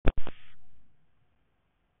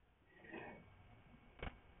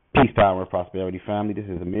Peace, power, and prosperity, family. This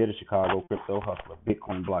is Amir, the Chicago crypto hustler,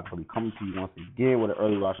 Bitcoin block bully, coming to you once again with an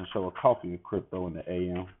early rising show of coffee and crypto in the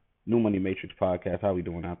AM. New Money Matrix podcast. How we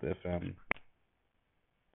doing out there, family?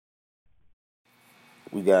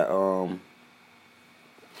 We got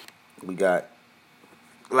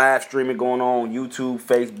live streaming going on YouTube,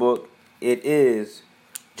 Facebook. It is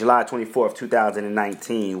July 24th,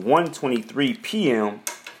 2019, 1:23 p.m.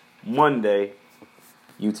 Monday,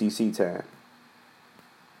 UTC time.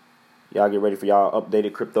 Y'all get ready for y'all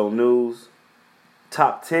updated crypto news,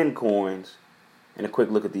 top 10 coins, and a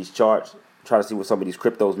quick look at these charts. Try to see where some of these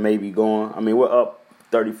cryptos may be going. I mean, we're up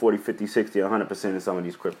 30, 40, 50, 60, 100% in some of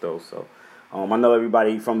these cryptos. So I know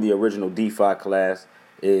everybody from the original DeFi class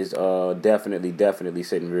is definitely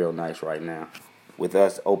sitting real nice right now. With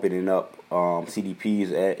us opening up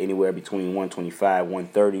CDPs at anywhere between 125,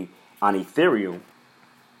 130 on Ethereum.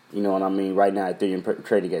 You know what I mean? Right now, Ethereum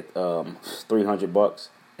trading at $300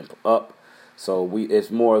 and up. So it's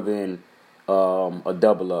more than a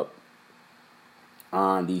double up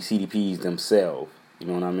on the CDPs themselves. You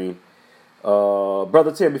know what I mean?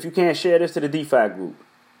 Brother Tim, if you can't share this to the DeFi group,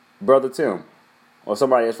 Brother Tim, or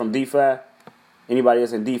somebody that's from DeFi, anybody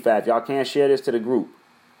that's in DeFi, if y'all can't share this to the group,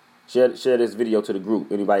 share this video to the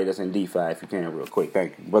group. Anybody that's in DeFi, if you can, real quick.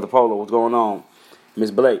 Thank you. Brother Polo, what's going on? Miss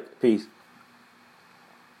Blake, peace.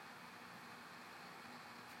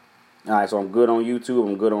 All right, so I'm good on YouTube.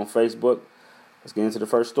 I'm good on Facebook. Let's get into the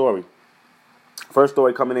first story. First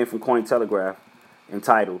story coming in from Cointelegraph,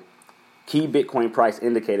 entitled, Key Bitcoin Price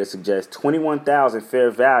Indicator Suggests 21,000 Fair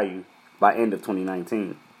Value by End of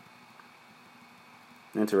 2019.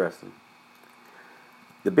 Interesting.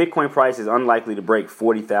 The Bitcoin price is unlikely to break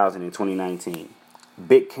 40,000 in 2019.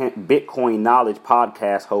 Bitcoin Knowledge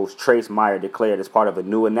podcast host Trace Meyer declared as part of a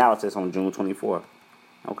new analysis on June 24th.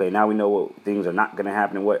 Okay, now we know what things are not going to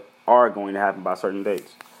happen and what are going to happen by certain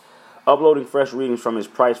dates. Uploading fresh readings from his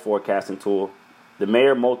price forecasting tool, the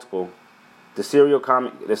Mayer Multiple, the serial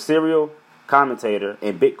commentator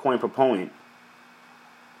and Bitcoin proponent,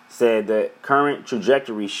 said that current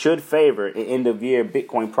trajectory should favor an end-of-year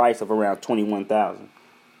Bitcoin price of around 21,000.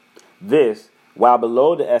 This, while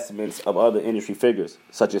below the estimates of other industry figures,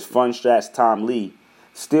 such as FundStrat's Tom Lee,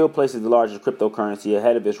 still places the largest cryptocurrency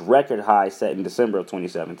ahead of its record high set in December of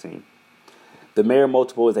 2017. The Mayer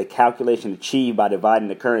Multiple is a calculation achieved by dividing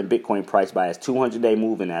the current Bitcoin price by its 200-day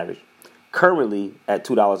moving average, currently at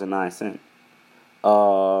 $2.09.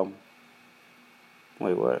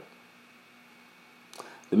 Wait, what?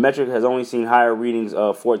 The metric has only seen higher readings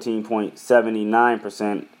of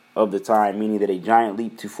 14.79% of the time, meaning that a giant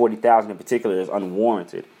leap to 40,000 in particular is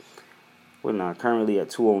unwarranted. We're not currently at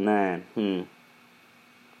 209.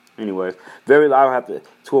 Anyways, very low. I'll have to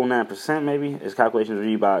 209% maybe. Its calculations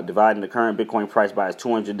read by dividing the current Bitcoin price by its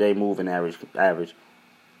 200-day moving average.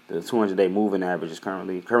 The 200-day moving average is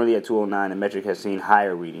currently at 209. The metric has seen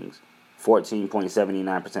higher readings,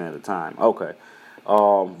 14.79% of the time. Okay.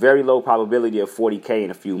 Very low probability of 40K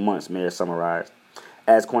in a few months, Mayer summarized.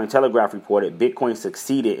 As Cointelegraph reported, Bitcoin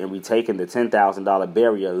succeeded in retaking the $10,000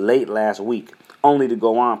 barrier late last week, only to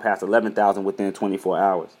go on past 11,000 within 24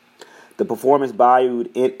 hours. The performance buoyed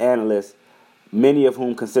analysts, many of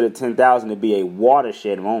whom considered 10,000 to be a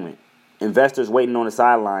watershed moment. Investors waiting on the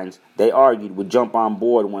sidelines, they argued, would jump on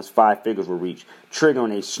board once 5 figures were reached,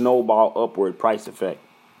 triggering a snowball upward price effect.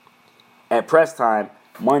 At press time,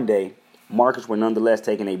 Monday, markets were nonetheless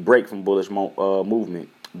taking a break from bullish movement.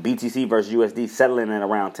 BTC versus USD settling at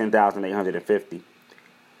around 10,850.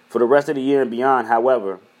 For the rest of the year and beyond,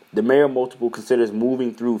 however, the Mayer Multiple considers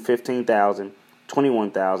moving through 15,000,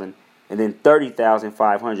 21,000, and then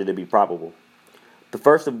 30,500 to be probable. The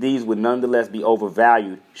first of these would nonetheless be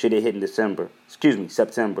overvalued should it hit in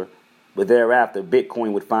September, but thereafter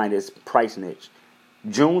Bitcoin would find its price niche.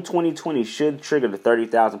 June 2020 should trigger the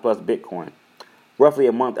 30,000 plus Bitcoin, roughly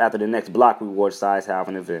a month after the next block reward size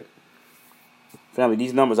halving event. Family,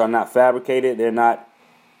 these numbers are not fabricated. They're not,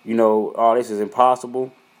 oh, this is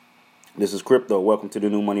impossible. This is crypto. Welcome to the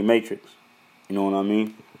New Money Matrix. You know what I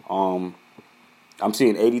mean? I'm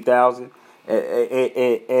seeing 80,000. At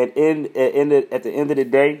the end of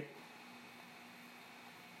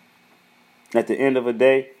the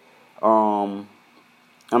day, I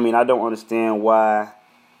don't understand why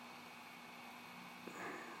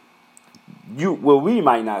we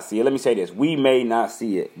might not see it. Let me say this. We may not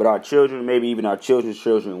see it, but our children, maybe even our children's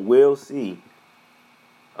children, will see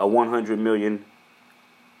a $100 million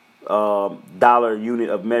dollar unit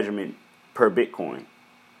of measurement per Bitcoin,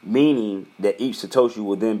 meaning that each Satoshi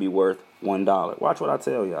will then be worth $1. Watch what I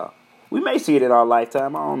tell y'all. We may see it in our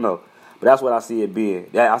lifetime. I don't know. But that's what I see it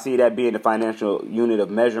being. I see that being the financial unit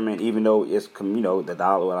of measurement, even though it's, the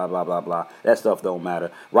dollar, blah, blah, blah, blah. That stuff don't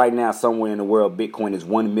matter. Right now, somewhere in the world, Bitcoin is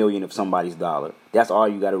 1 million of somebody's dollar. That's all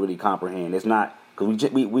you got to really comprehend. It's not,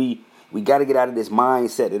 because we got to get out of this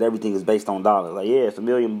mindset that everything is based on dollars. Like, yeah, it's $1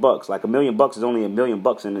 million. Like, $1 million is only $1 million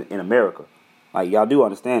in America. Like, y'all do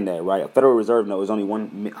understand that, right? A Federal Reserve note is only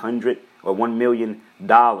 $100 or $1 million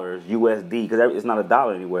USD, because it's not a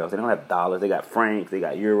dollar anywhere else. They don't have dollars. They got francs, they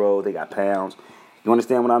got euros, they got pounds. You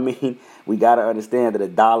understand what I mean? We got to understand that a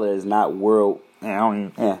dollar is not world.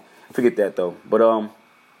 Forget that though. But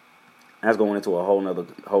that's going into a whole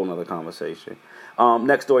nother conversation.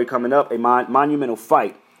 Next story coming up: a monumental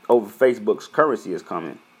fight over Facebook's currency is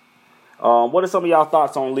coming. What are some of y'all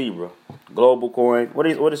thoughts on Libra, global coin? What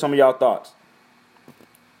are some of y'all thoughts?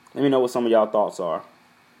 Let me know what some of y'all thoughts are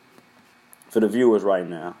for the viewers right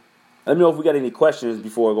now. Let me know if we got any questions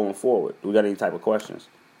before going forward. Do we got any type of questions?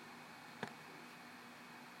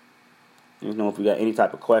 Let me know if we got any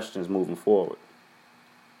type of questions moving forward.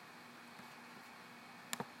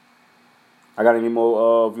 I got any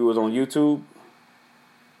more viewers on YouTube?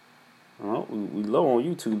 Oh, we low on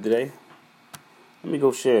YouTube today. Let me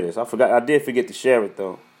go share this. I did forget to share it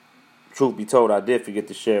though. Truth be told, I did forget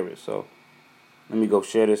to share it. So let me go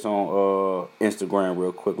share this on Instagram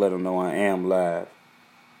real quick. Let them know I am live.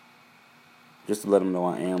 Just to let them know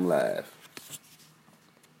I am live.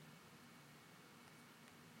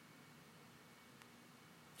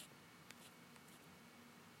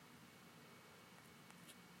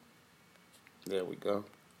 There we go.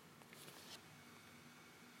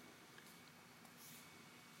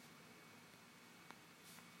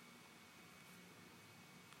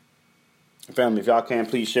 Family, if y'all can,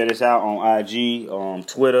 please share this out on IG,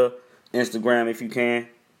 Twitter, Instagram if you can.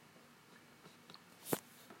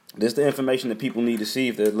 This is the information that people need to see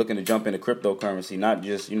if they're looking to jump into cryptocurrency, not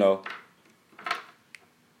just,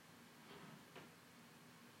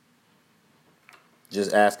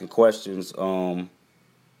 just asking questions, by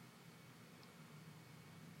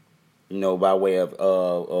way of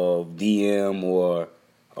DM or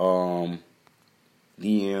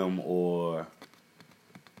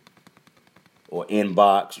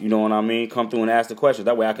inbox, you know what I mean? Come through and ask the questions.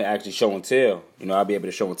 That way I can actually show and tell. I'll be able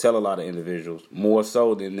to show and tell a lot of individuals, more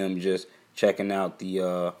so than them just checking out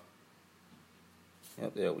the,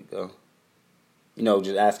 there we go.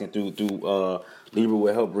 Just asking through Libra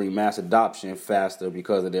will help bring mass adoption faster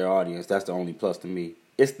because of their audience. That's the only plus to me.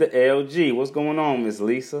 It's the LG. What's going on, Miss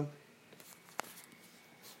Lisa?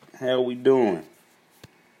 Hell we doing?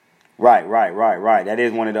 Right. That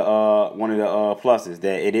is one of the pluses,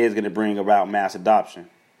 that it is going to bring about mass adoption.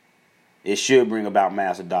 It should bring about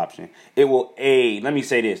mass adoption. It will aid. Let me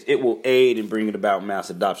say this: it will aid in bringing about mass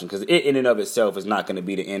adoption, because it in and of itself is not going to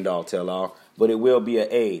be the end all tell all, but it will be an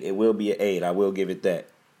aid. It will be an aid. I will give it that.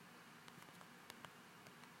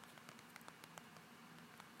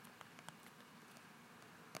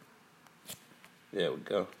 There we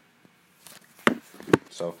go.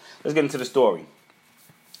 So let's get into the story.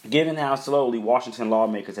 Given how slowly Washington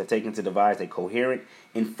lawmakers have taken to devise a coherent,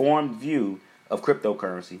 informed view of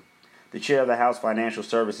cryptocurrency, the chair of the House Financial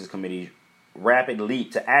Services Committee's rapid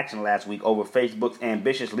leap to action last week over Facebook's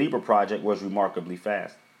ambitious Libra project was remarkably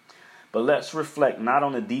fast. But let's reflect not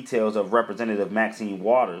on the details of Representative Maxine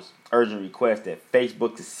Waters' urgent request that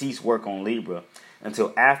Facebook to cease work on Libra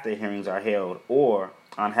until after hearings are held, or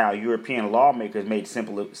on how European lawmakers made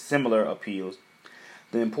similar appeals.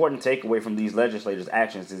 The important takeaway from these legislators'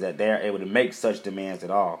 actions is that they are able to make such demands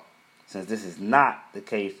at all, since this is not the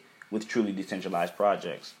case with truly decentralized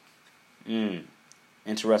projects.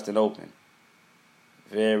 Interesting opening.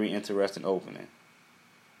 Very interesting opening.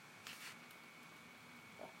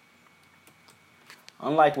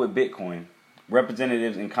 Unlike with Bitcoin,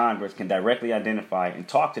 representatives in Congress can directly identify and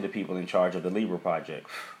talk to the people in charge of the Libra project.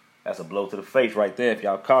 That's a blow to the face right there if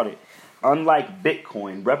y'all caught it. Unlike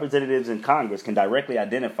Bitcoin, representatives in Congress can directly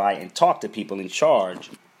identify and talk to people in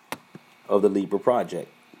charge of the Libra project,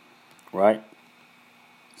 right?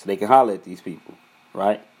 So they can holler at these people,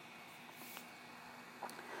 right?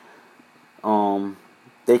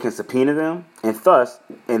 They can subpoena them and thus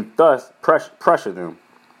pressure them.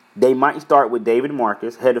 They might start with David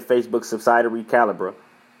Marcus, head of Facebook's subsidiary Calibra,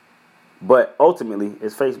 but ultimately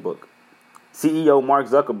it's Facebook. CEO Mark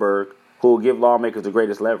Zuckerberg, who will give lawmakers the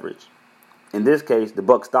greatest leverage. In this case, the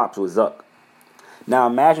buck stops with Zuck. Now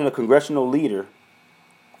imagine a congressional leader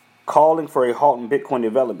calling for a halt in Bitcoin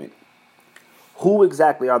development. Who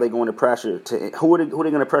exactly are they going to pressure to? Who are they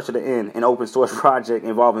going to pressure to end an open source project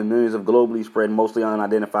involving millions of globally spread, mostly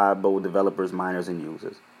unidentifiable developers, miners, and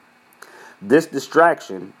users? This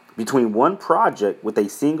distraction between one project with a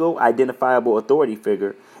single identifiable authority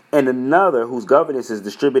figure and another whose governance is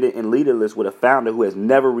distributed and leaderless with a founder who has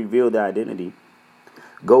never revealed their identity,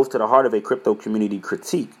 goes to the heart of a crypto community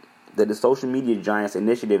critique that the social media giant's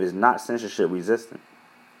initiative is not censorship resistant.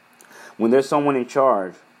 When there's someone in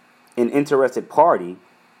charge, an interested party,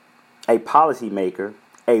 a policymaker,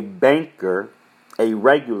 a banker, a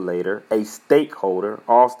regulator, a stakeholder,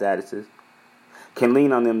 all statuses, can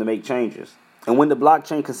lean on them to make changes. And when the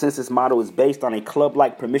blockchain consensus model is based on a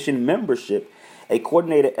club-like permission membership, a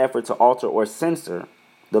coordinated effort to alter or censor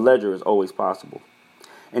the ledger is always possible.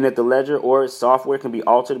 And if the ledger or its software can be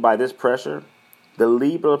altered by this pressure, the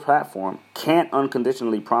Libra platform can't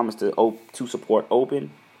unconditionally promise to support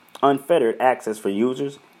open, unfettered access for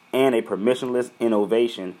users and a permissionless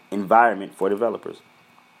innovation environment for developers.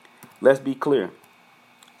 Let's be clear.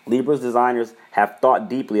 Libra's designers have thought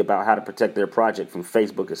deeply about how to protect their project from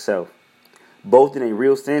Facebook itself, both in a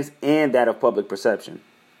real sense and that of public perception.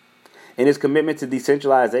 In its commitment to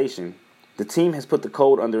decentralization, the team has put the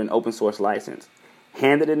code under an open source license,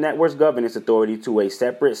 handed the network's governance authority to a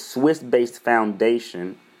separate Swiss-based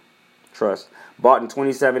foundation, Trust, bought in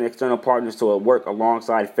 27 external partners to work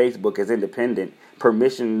alongside Facebook as independent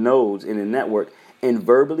permission nodes in the network, and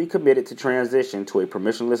verbally committed to transition to a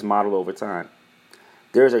permissionless model over time.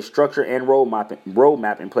 There is a structure and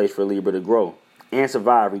roadmap in place for Libra to grow and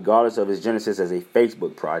survive regardless of its genesis as a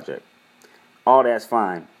Facebook project. All that's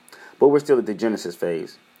fine, but we're still at the genesis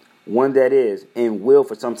phase, one that is and will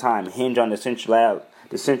for some time hinge on the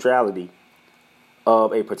centrality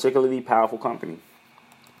of a particularly powerful company.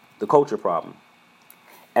 The culture problem.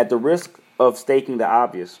 At the risk of stating the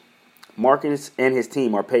obvious, Marcus and his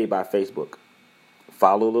team are paid by Facebook.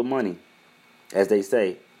 Follow the money, as they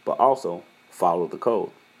say, but also follow the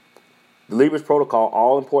code. The Libra's protocol,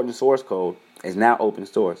 all important source code, is now open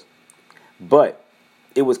source. But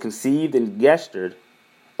it was conceived and gestated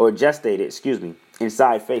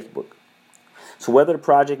inside Facebook. So whether the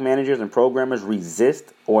project managers and programmers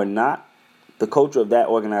resist or not, the culture of that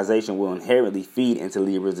organization will inherently feed into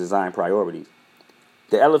Libra's design priorities.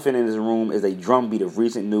 The elephant in this room is a drumbeat of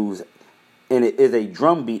recent news, and it is a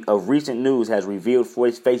drumbeat of recent news has revealed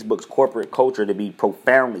Facebook's corporate culture to be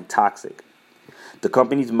profoundly toxic. The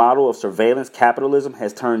company's model of surveillance capitalism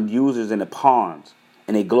has turned users into pawns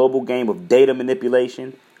in a global game of data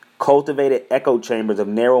manipulation, cultivated echo chambers of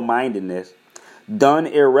narrow-mindedness, done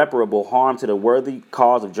irreparable harm to the worthy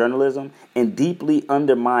cause of journalism, and deeply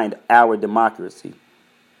undermined our democracy.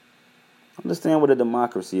 Understand what a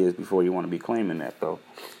democracy is before you want to be claiming that, though.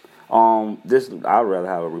 I'd rather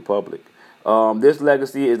have a republic. This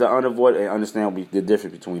legacy is the unavoidable. Understand the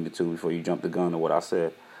difference between the two before you jump the gun to what I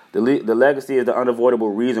said. The legacy is the unavoidable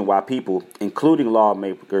reason why people, including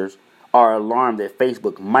lawmakers, are alarmed that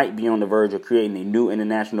Facebook might be on the verge of creating a new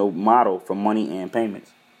international model for money and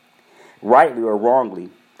payments. Rightly or wrongly,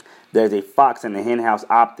 there's a fox in the henhouse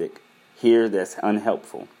optic here that's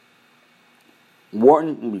unhelpful.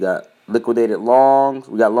 Wharton, we got liquidated longs.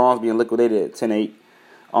 We got longs being liquidated at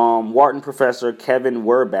 10.8. Wharton professor Kevin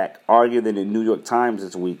Werbach argued in the New York Times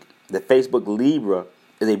this week that Facebook Libra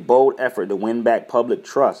is a bold effort to win back public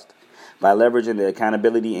trust by leveraging the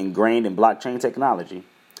accountability ingrained in blockchain technology.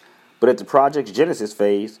 But at the project's genesis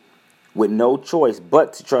phase, with no choice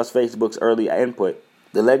but to trust Facebook's early input,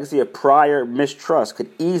 the legacy of prior mistrust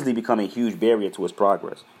could easily become a huge barrier to its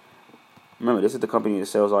progress. Remember, this is the company that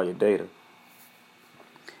sells all your data.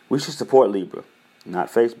 We should support Libra,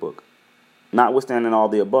 not Facebook. Notwithstanding all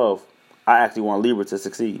the above, I actually want Libra to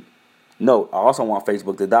succeed. Note, I also want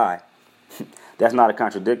Facebook to die. That's not a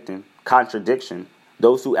contradiction.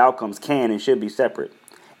 Those two outcomes can and should be separate.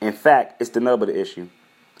 In fact, it's the nub of the issue.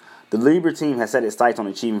 The Libra team has set its sights on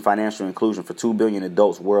achieving financial inclusion for 2 billion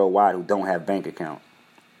adults worldwide who don't have bank accounts.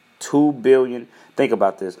 2 billion. Think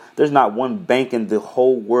about this. There's not one bank in the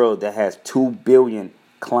whole world that has 2 billion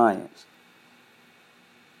clients.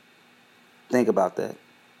 Think about that.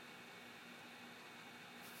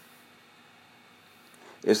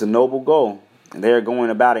 It's a noble goal, and they are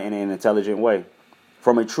going about it in an intelligent way.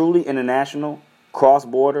 From a truly international,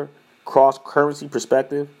 cross-border, cross-currency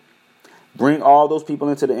perspective, bring all those people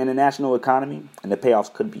into the international economy, and the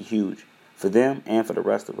payoffs could be huge for them and for the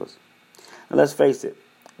rest of us. Now, let's face it,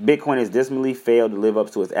 Bitcoin has dismally failed to live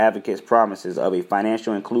up to its advocates' promises of a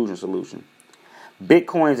financial inclusion solution.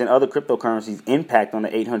 Bitcoins and other cryptocurrencies' impact on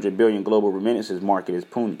the 800 billion global remittances market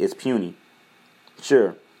is puny.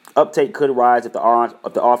 Sure, uptake could rise if the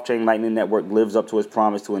off-chain Lightning Network lives up to its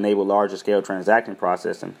promise to enable larger-scale transaction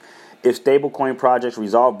processing, if stablecoin projects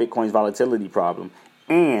resolve Bitcoin's volatility problem,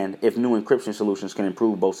 and if new encryption solutions can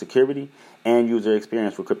improve both security and user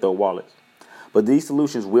experience for crypto wallets. But these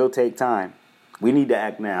solutions will take time. We need to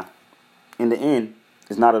act now. In the end,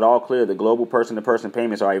 it's not at all clear that global person-to-person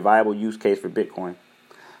payments are a viable use case for Bitcoin.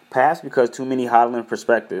 Perhaps because too many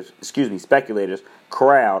hodling speculators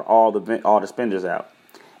crowd all the spenders out.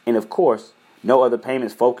 And of course, no other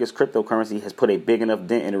payments-focused cryptocurrency has put a big enough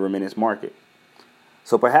dent in the remittance market.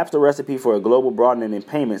 So perhaps the recipe for a global broadening in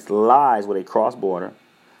payments lies with a cross-border,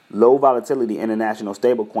 low-volatility international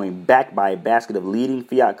stablecoin backed by a basket of leading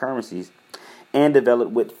fiat currencies and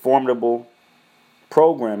developed with formidable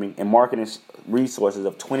programming and marketing resources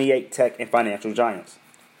of 28 tech and financial giants.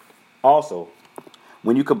 Also,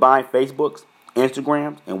 when you combine Facebook's,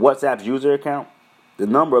 Instagram's, and WhatsApp's user account, the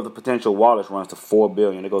number of the potential wallets runs to 4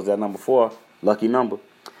 billion. There goes that number 4, lucky number.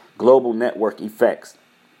 Global network effects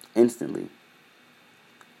instantly.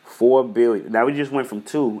 4 billion. Now we just went from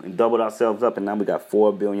 2 and doubled ourselves up, and now we got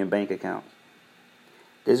 4 billion bank accounts.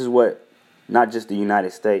 This is what not just the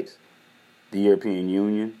United States, the European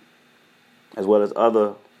Union, as well as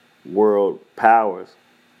other world powers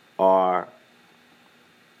are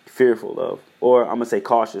fearful of, or I'm going to say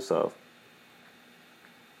cautious of.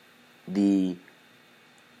 The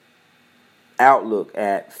outlook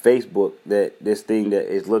at Facebook, that this thing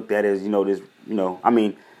that is looked at as,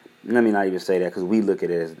 let me not even say that, because we look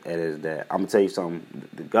at it as that. I'm going to tell you something.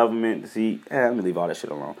 The government, let me leave all that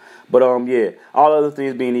shit alone. But, all other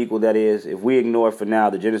things being equal, that is, if we ignore for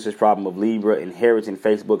now the genesis problem of Libra inheriting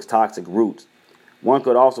Facebook's toxic roots, one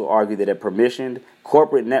could also argue that a permissioned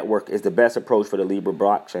corporate network is the best approach for the Libra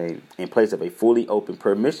blockchain in place of a fully open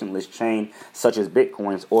permissionless chain such as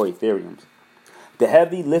Bitcoin's or Ethereum's. The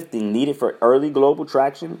heavy lifting needed for early global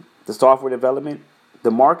traction, the software development,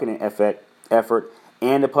 the marketing effort,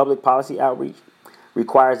 and the public policy outreach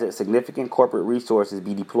requires that significant corporate resources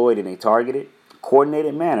be deployed in a targeted,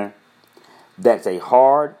 coordinated manner that's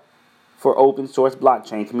hard for open source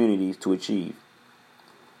blockchain communities to achieve.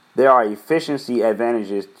 There are efficiency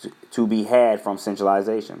advantages to be had from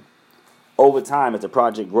centralization. Over time, as the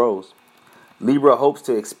project grows, Libra hopes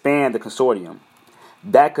to expand the consortium.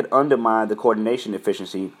 That could undermine the coordination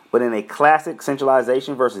efficiency, but in a classic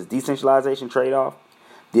centralization versus decentralization trade-off,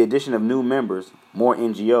 the addition of new members, more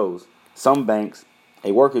NGOs, some banks,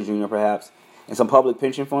 a workers' union perhaps, and some public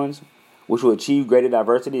pension funds, which will achieve greater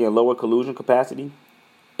diversity and lower collusion capacity,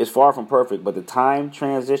 is far from perfect, but the time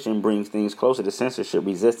transition brings things closer to censorship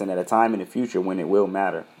resistant at a time in the future when it will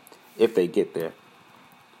matter, if they get there.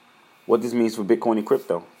 What this means for Bitcoin and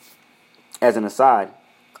crypto. As an aside,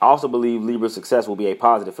 I also believe Libra's success will be a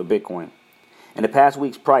positive for Bitcoin. And the past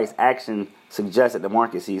week's price action suggests that the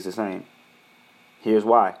market sees the same. Here's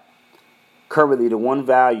why. Currently, the one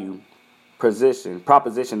value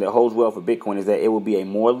proposition that holds well for Bitcoin is that it will be a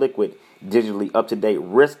more liquid, digitally up-to-date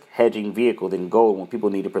risk hedging vehicle than gold when people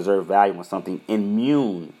need to preserve value on something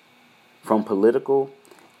immune from political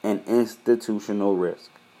and institutional risk.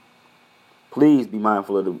 Please be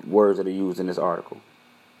mindful of the words that are used in this article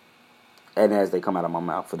and as they come out of my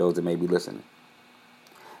mouth for those that may be listening.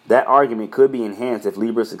 That argument could be enhanced if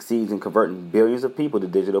Libra succeeds in converting billions of people to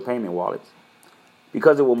digital payment wallets,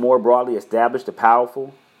 because it will more broadly establish the power of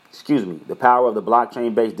the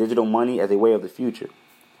blockchain-based digital money as a way of the future.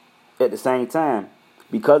 At the same time,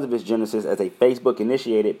 because of its genesis as a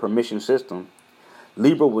Facebook-initiated permission system,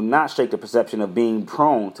 Libra will not shake the perception of being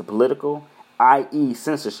prone to political, i.e.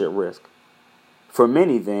 censorship risk. For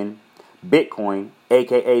many, then, Bitcoin,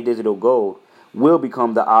 aka digital gold, will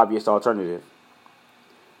become the obvious alternative.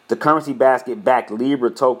 The currency basket-backed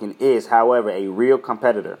Libra token is, however, a real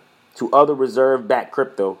competitor to other reserve-backed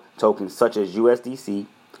crypto tokens such as USDC,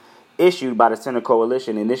 issued by the Center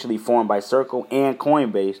Coalition initially formed by Circle and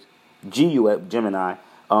Coinbase, GUSD Gemini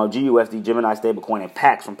stablecoin, and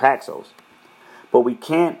Pax from Paxos. But we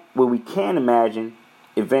can imagine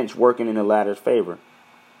events working in the latter's favor.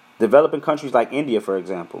 Developing countries like India, for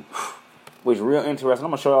example, which is real interesting.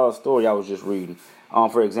 I'm going to show y'all a story I was just reading.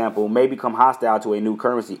 For example, may become hostile to a new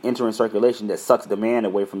currency entering circulation that sucks demand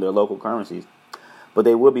away from their local currencies. But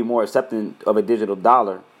they will be more accepting of a digital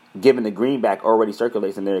dollar, given the greenback already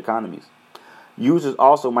circulates in their economies. Users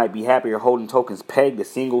also might be happier holding tokens pegged to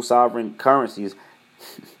single sovereign currencies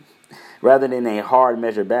rather than a hard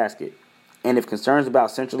measure basket. And if concerns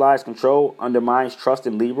about centralized control undermines trust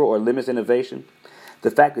in Libra or limits innovation, the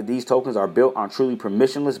fact that these tokens are built on truly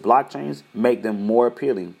permissionless blockchains make them more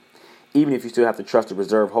appealing, even if you still have to trust the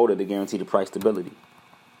reserve holder to guarantee the price stability.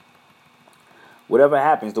 Whatever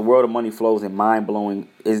happens, the world of money flows is mind-blowingly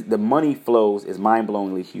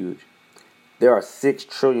huge. There are $6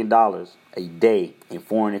 trillion a day in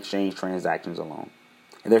foreign exchange transactions alone.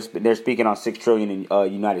 And they're speaking on $6 trillion in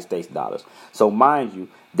United States dollars. So mind you,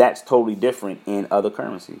 that's totally different in other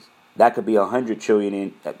currencies. That could be 100 trillion.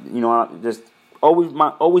 In just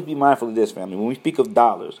always be mindful of this, family. When we speak of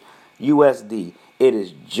dollars, USD, it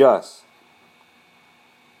is just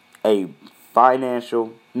a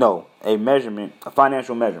financial measurement.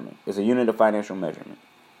 It's a unit of financial measurement.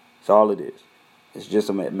 That's all it is. It's just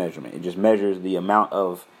a measurement. It just measures the amount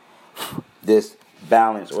of this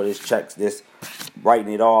balance or this checks, this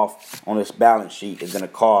writing it off on this balance sheet is going to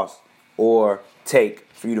cost or take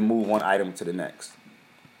for you to move one item to the next.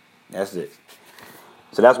 That's it.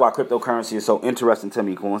 So that's why cryptocurrency is so interesting to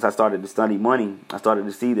me. Once I started to study money, I started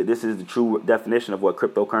to see that this is the true definition of what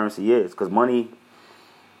cryptocurrency is. Because money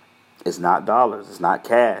is not dollars. It's not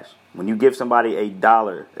cash. When you give somebody a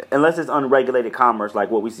dollar, unless it's unregulated commerce like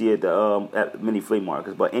what we see at many flea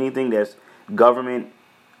markets, but anything that's government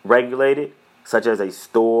regulated, such as a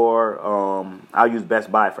store, I'll use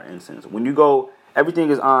Best Buy for instance. When you go,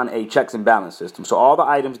 everything is on a checks and balance system. So all the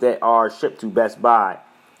items that are shipped to Best Buy,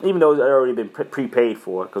 even though it's already been prepaid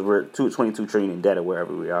for, because we're 22 trillion in debt or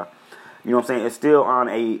wherever we are, you know what I'm saying? It's still on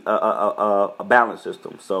a balance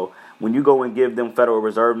system. So when you go and give them Federal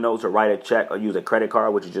Reserve notes or write a check or use a credit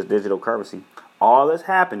card, which is just digital currency, all that's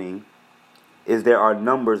happening is there are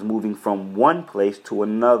numbers moving from one place to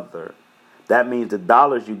another. That means the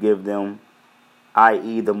dollars you give them,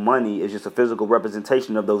 i.e. the money, is just a physical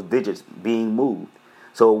representation of those digits being moved.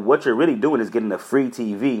 So what you're really doing is getting a free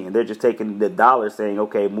TV, and they're just taking the dollar saying,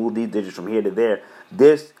 okay, move these digits from here to there.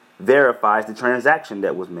 This verifies the transaction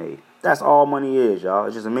that was made. That's all money is, y'all.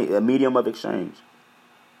 It's just a medium of exchange.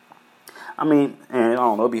 I mean, and I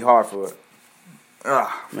don't know, it'd be hard for it.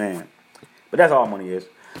 Man. But that's all money is.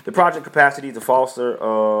 The project capacity, the falser,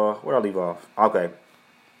 where'd I leave off? Okay.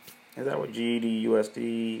 Is that what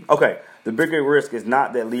GDUSD? Okay. The bigger risk is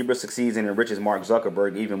not that Libra succeeds and enriches Mark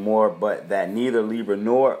Zuckerberg even more, but that neither Libra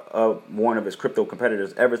nor one of its crypto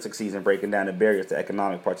competitors ever succeeds in breaking down the barriers to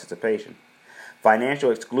economic participation. Financial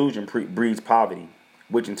exclusion breeds poverty,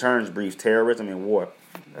 which in turn breeds terrorism and war.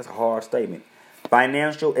 That's a hard statement.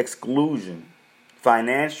 Financial exclusion,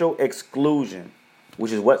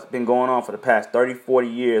 which is what's been going on for the past 30, 40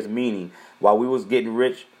 years, meaning while we was getting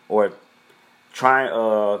rich or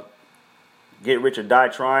trying get rich or die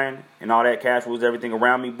trying and all that cash rules everything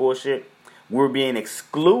around me bullshit, we're being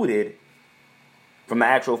excluded from the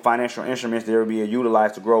actual financial instruments that are being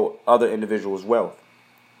utilized to grow other individuals' wealth.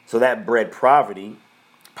 So that bred poverty,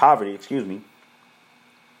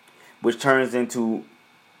 which turns into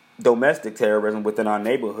domestic terrorism within our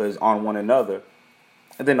neighborhoods on one another,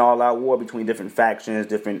 and then all-out war between different factions,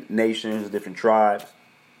 different nations, different tribes.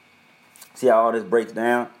 See how all this breaks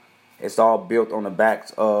down? It's all built on the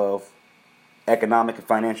backs of economic and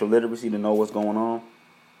financial literacy to know what's going on.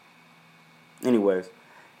 Anyways,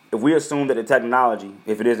 if we assume that the technology,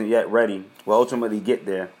 if it isn't yet ready, will ultimately get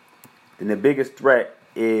there, then the biggest threat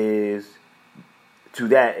is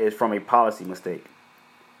from a policy mistake.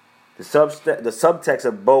 The subtext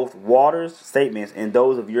of both Waters' statements and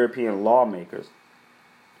those of European lawmakers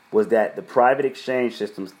was that the private exchange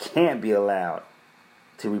systems can't be allowed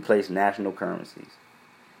to replace national currencies.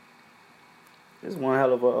 This is one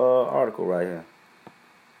hell of an article right here.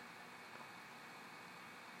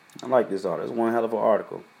 I like this article. It's one hell of an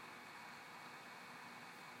article.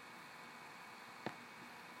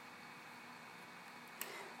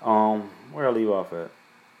 Where I leave off at?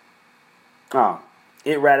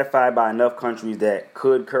 It ratified by enough countries that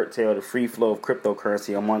could curtail the free flow of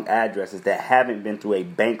cryptocurrency among addresses that haven't been through a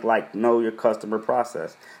bank-like know your customer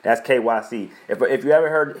process. That's KYC. If you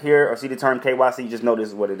ever hear or see the term KYC, just know this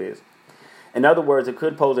is what it is. In other words, it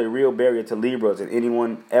could pose a real barrier to Libras and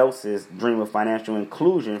anyone else's dream of financial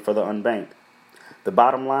inclusion for the unbanked. The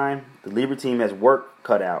bottom line, the Libra team has work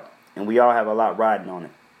cut out, and we all have a lot riding on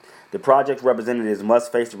it. The project's representatives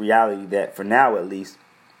must face the reality that, for now at least,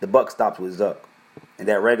 the buck stops with Zuck, and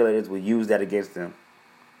that regulators will use that against them.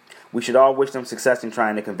 We should all wish them success in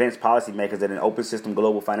trying to convince policymakers that an open system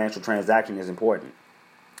global financial transaction is important.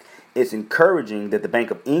 It's encouraging that the Bank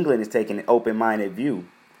of England is taking an open-minded view,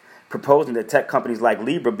 proposing that tech companies like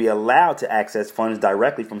Libra be allowed to access funds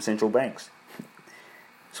directly from central banks.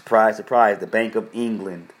 Surprise, surprise, the Bank of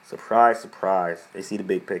England. Surprise, surprise. They see the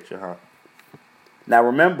big picture, huh? Now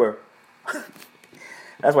remember,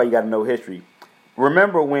 that's why you got to know history.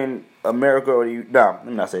 Remember when Remember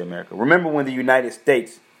when the United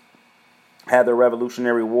States had the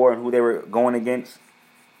Revolutionary War and who they were going against?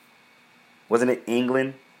 Wasn't it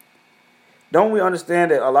England? Don't we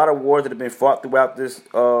understand that a lot of wars that have been fought throughout this,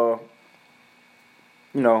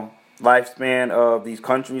 lifespan of these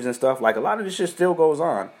countries and stuff, like a lot of this shit still goes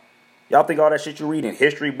on. Y'all think all that shit you read in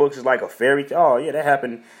history books is like a fairy tale? Oh, yeah, that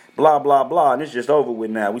happened, blah, blah, blah, and it's just over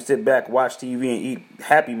with now. We sit back, watch TV, and eat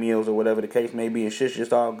Happy Meals or whatever the case may be, and shit's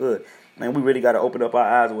just all good. Man, we really got to open up our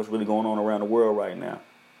eyes to what's really going on around the world right now.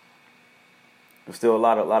 There's still a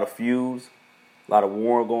lot of feuds, a lot of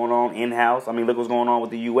war going on in-house. I mean, look what's going on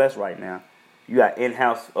with the U.S. right now. You got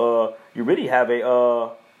in-house, you really have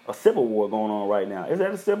a civil war going on right now. Is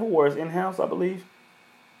that a civil war? It's in-house, I believe.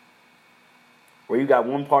 Where you got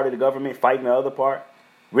one part of the government fighting the other part.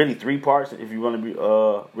 Really three parts if you want to be,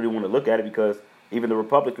 really want to look at it, because even the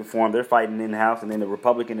Republican form, they're fighting in-house, and then the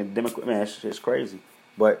Republican and Democrat, man, it's crazy.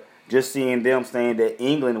 But just seeing them saying that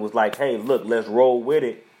England was like, hey, look, let's roll with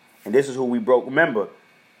it, and this is who we broke. Remember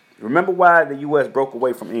why the U.S. broke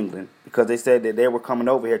away from England? Because they said that they were coming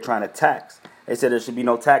over here trying to tax. They said there should be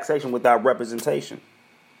no taxation without representation.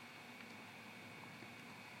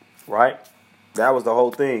 Right? That was the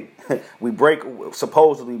whole thing. We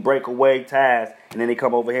supposedly break away ties, and then they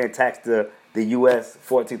come over here and tax the U.S.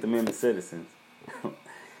 14th Amendment citizens.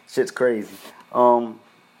 Shit's crazy.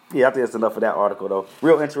 Yeah, I think that's enough of that article, though.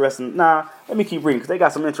 Real interesting. Let me keep reading, because they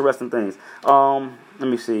got some interesting things. Let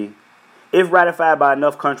me see. If ratified by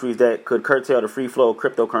enough countries that could curtail the free flow of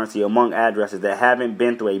cryptocurrency among addresses that haven't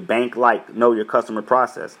been through a bank-like know your customer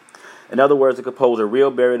process. In other words, it could pose a real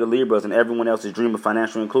barrier to Libras and everyone else's dream of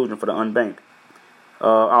financial inclusion for the unbanked.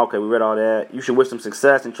 Okay, we read all that. You should wish them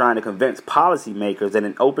success in trying to convince policymakers that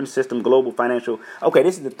an open system global financial... Okay,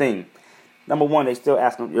 this is the thing. Number one, they still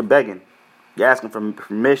asking... You're begging. You're asking for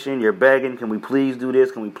permission. You're begging. Can we please do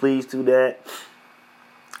this? Can we please do that?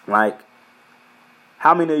 Like...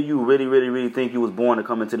 How many of you really, really, really think you was born to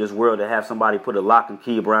come into this world to have somebody put a lock and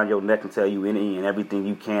key around your neck and tell you any and everything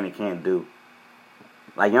you can and can't do?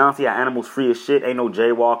 Like, y'all see how animals free as shit? Ain't no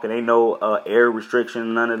jaywalking, ain't no air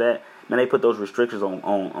restriction, none of that. Man, they put those restrictions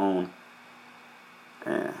on.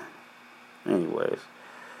 Anyways.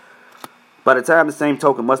 By the time the same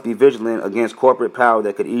token must be vigilant against corporate power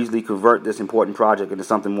that could easily convert this important project into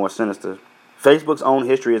something more sinister. Facebook's own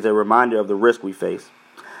history is a reminder of the risk we face.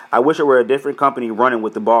 I wish it were a different company running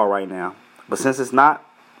with the ball right now. But since it's not,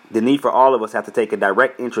 the need for all of us have to take a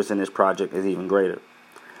direct interest in this project is even greater.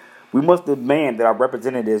 We must demand that our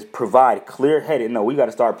representatives provide clear-headed... No, we got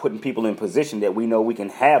to start putting people in position that we know we can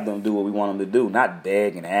have them do what we want them to do. Not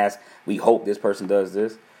beg and ask, we hope this person does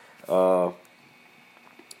this. Start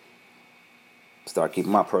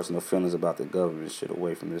keeping my personal feelings about the government shit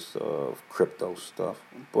away from this crypto stuff.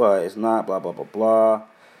 But it's not blah, blah, blah, blah.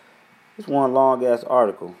 It's one long-ass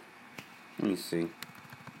article. Let me see.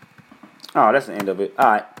 Oh, that's the end of it.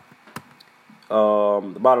 All right.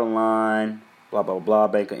 The bottom line, blah, blah, blah,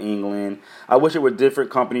 Bank of England. I wish it were a different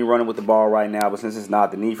company running with the ball right now, but since it's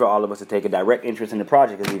not, the need for all of us to take a direct interest in the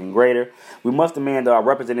project is even greater. We must demand that our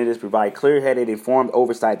representatives provide clear-headed, informed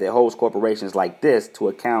oversight that holds corporations like this to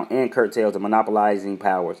account and curtails the monopolizing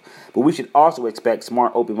powers. But we should also expect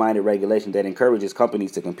smart, open-minded regulation that encourages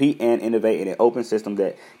companies to compete and innovate in an open system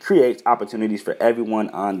that creates opportunities for everyone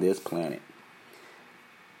on this planet.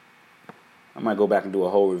 I might go back and do a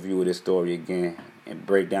whole review of this story again and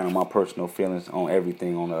break down my personal feelings on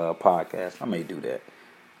everything on the podcast. I may do that.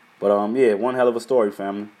 But, yeah, one hell of a story,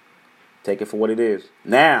 family. Take it for what it is.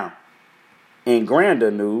 Now, in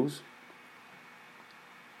grander news,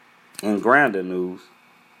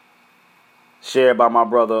 shared by my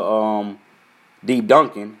brother D.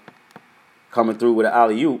 Duncan, coming through with an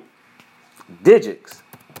alley-oop, Digix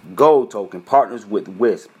Gold Token partners with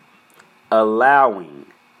Wisp, allowing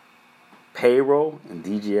payroll and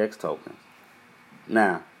DGX tokens.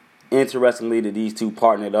 Now, interestingly, that these two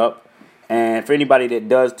partnered up. And for anybody that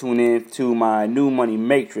does tune in to my New Money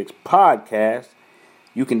Matrix podcast,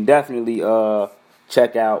 you can definitely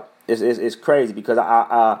check out. It's crazy because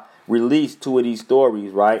I released two of these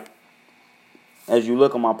stories, right? As you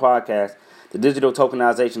look on my podcast, the digital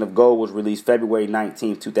tokenization of gold was released February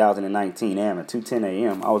 19th, 2019. Damn, at 2:10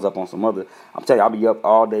 a.m. I was up on some other... I'm telling you, I'll be up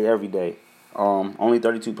all day, every day. Only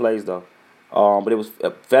 32 plays, though. But it was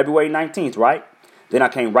February 19th, right? Then I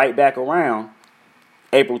came right back around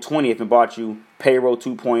April 20th and bought you Payroll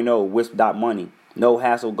 2.0, Wisp.money. No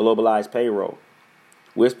hassle, globalized payroll.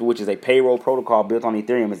 Wisp, which is a payroll protocol built on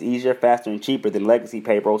Ethereum, is easier, faster, and cheaper than legacy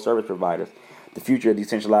payroll service providers. The future of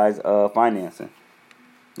decentralized financing.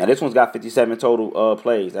 Now, this one's got 57 total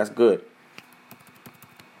plays. That's good.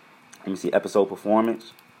 Let me see episode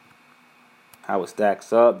performance. How it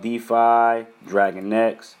stacks up. DeFi, Dragon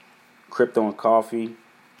X, Crypto and Coffee.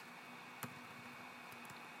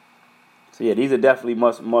 So yeah, these are definitely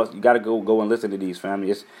must. You gotta go and listen to these, family.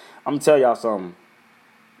 I'm gonna tell y'all something,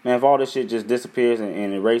 man. If all this shit just disappears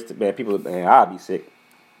and erased, man, I'll be sick.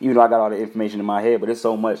 Even though I got all the information in my head, but it's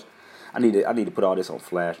so much. I need to put all this on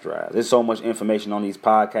flash drive. There's so much information on these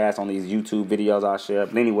podcasts, on these YouTube videos I share.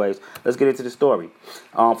 But anyways, let's get into the story.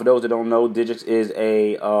 For those that don't know, Digix is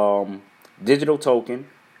a digital token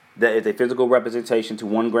that is a physical representation to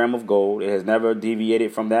 1 gram of gold. It has never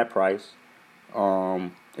deviated from that price.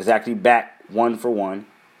 It's actually back 1 for 1.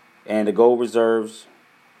 And the gold reserves,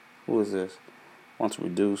 who is this? Once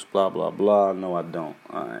reduced, blah, blah, blah. No, I don't.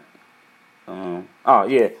 All right. Oh,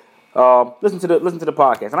 yeah. Listen to the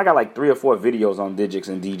podcast. And I got like 3 or 4 videos on Digix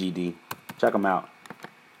and DGD. Check them out.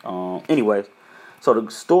 Anyways, so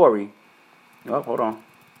the story. Oh, hold on.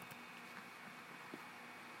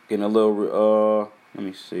 Getting a little, let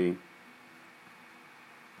me see.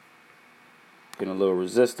 Getting a little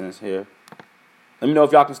resistance here. Let me know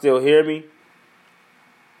if y'all can still hear me.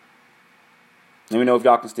 Let me know if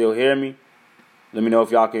y'all can still hear me. Let me know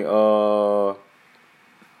if y'all can,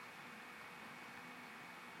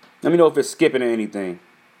 let me know if it's skipping or anything.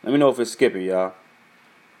 Let me know if it's skipping, y'all.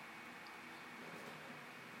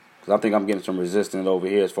 Because I think I'm getting some resistance over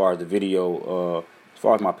here as far as the video, as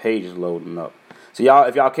far as my page is loading up. So y'all,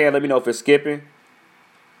 if y'all can, let me know if it's skipping.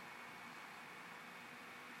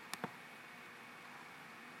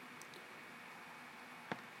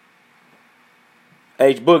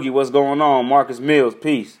 H Boogie, what's going on? Marcus Mills,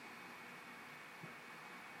 peace.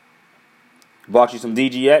 Bought you some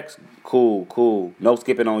DGX? Cool. No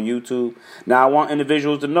skipping on YouTube. Now, I want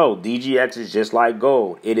individuals to know, DGX is just like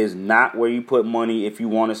gold. It is not where you put money if you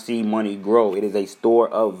want to see money grow. It is a store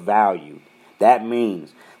of value. That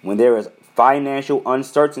means when there is financial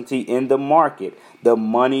uncertainty in the market, the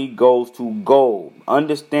money goes to gold.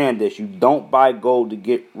 Understand this. You don't buy gold to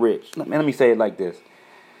get rich. Let me say it like this.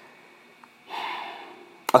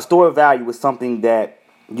 A store of value is something that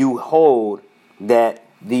you hold that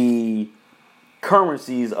the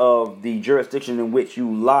currencies of the jurisdiction in which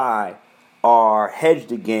you lie are hedged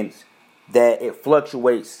against, that it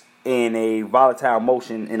fluctuates in a volatile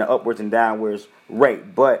motion in an upwards and downwards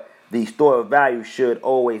rate. But the store of value should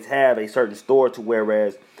always have a certain store to,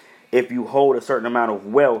 whereas if you hold a certain amount of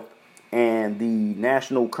wealth and the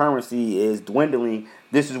national currency is dwindling,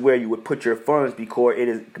 this is where you would put your funds because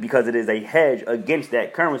it is a hedge against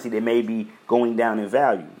that currency that may be going down in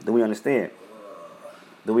value. Do we understand?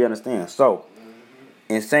 So,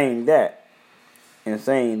 in saying that,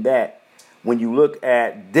 when you look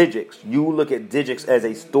at Digix, you look at Digix as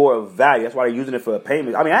a store of value. That's why they're using it for a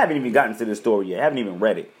payment. I mean, I haven't even gotten to this story yet. I haven't even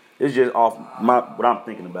read it. It's just off what I'm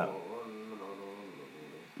thinking about.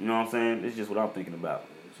 You know what I'm saying? It's just what I'm thinking about.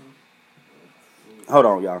 Hold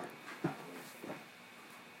on, y'all.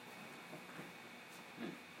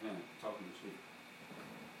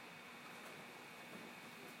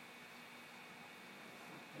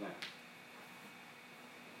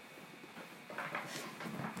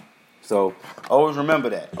 So always remember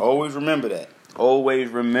that.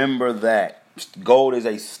 Gold is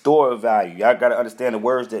a store of value. Y'all got to understand the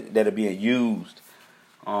words that are being used.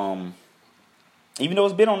 Even though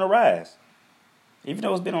it's been on the rise.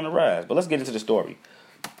 But let's get into the story.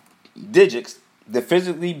 Digix, the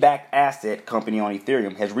physically backed asset company on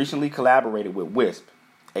Ethereum, has recently collaborated with Wisp,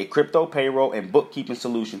 a crypto payroll and bookkeeping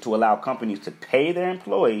solution to allow companies to pay their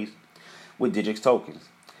employees with Digix tokens,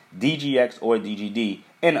 DGX or DGD,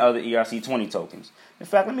 and other ERC20 tokens. In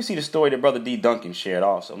fact, let me see the story that Brother D. Duncan shared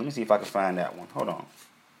also. Let me see if I can find that one. Hold on.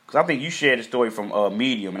 Because I think you shared the story from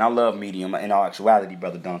Medium, and I love Medium in all actuality,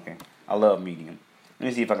 Brother Duncan. I love Medium. Let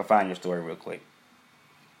me see if I can find your story real quick.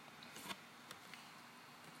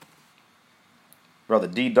 Brother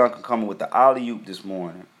D. Duncan coming with the alley-oop this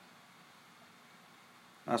morning.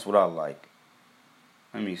 That's what I like.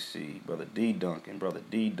 Let me see. Brother D. Duncan.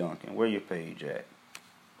 Where your page at?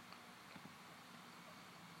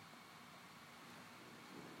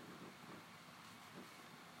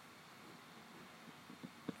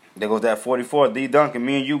 There goes that 44. D. Duncan,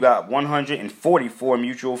 me and you got 144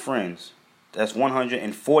 mutual friends. That's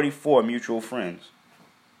 144 mutual friends.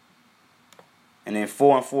 And then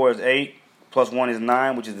 4 and 4 is 8. Plus 1 is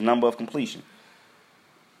 9, which is the number of completion.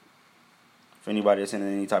 For anybody that's in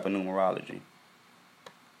any type of numerology.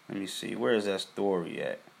 Let me see. Where is that story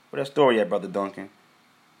at? Where's that story at, Brother Duncan?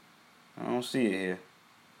 I don't see it here.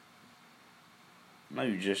 I know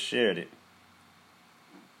you just shared it.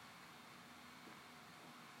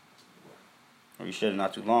 Or you shared it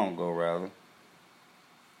not too long ago, rather.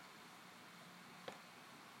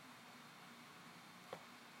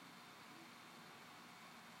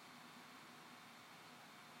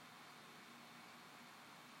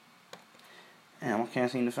 Damn, I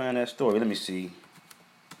can't seem to find that story. Let me see.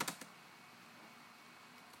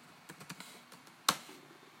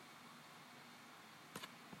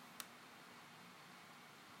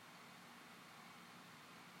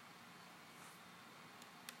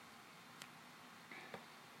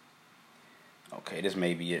 Okay, this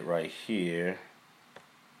may be it right here.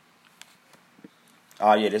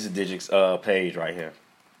 Oh yeah, this is Digix page right here.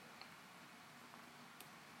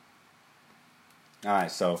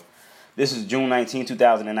 Alright, so this is June 19,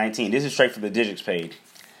 2019. This is straight from the Digix page.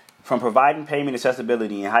 From providing payment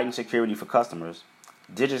accessibility and heightened security for customers,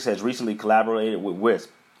 Digix has recently collaborated with Wisp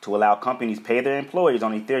to allow companies pay their employees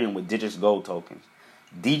on Ethereum with Digix Gold tokens,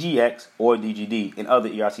 DGX or DGD, and other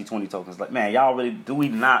ERC20 tokens. Like, man, y'all really, do we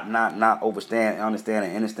not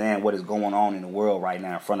understand what is going on in the world right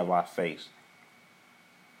now in front of our face?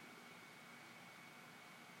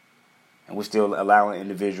 And we're still allowing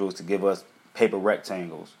individuals to give us paper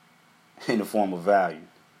rectangles in the form of value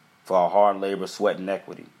for our hard labor, sweat, and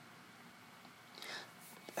equity.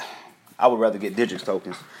 I would rather get Digix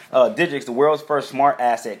tokens. Digix, the world's first smart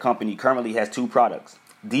asset company, currently has two products,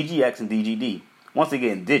 DGX and DGD. Once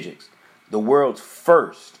again, Digix, the world's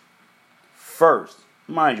first,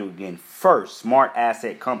 mind you again, first smart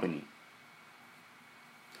asset company,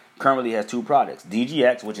 currently has two products,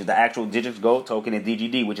 DGX, which is the actual Digix Gold token, and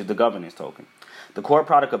DGD, which is the governance token. The core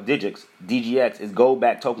product of Digix, DGX, is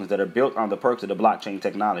gold-backed tokens that are built on the perks of the blockchain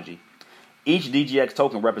technology. Each DGX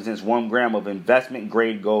token represents 1 gram of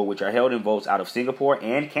investment-grade gold, which are held in vaults out of Singapore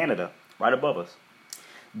and Canada, right above us.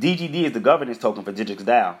 DGD is the governance token for Digix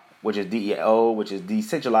DAO, which is DEO, which is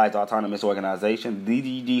Decentralized Autonomous Organization.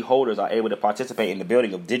 DGD holders are able to participate in the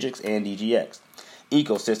building of Digix and DGX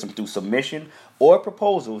ecosystem through submission or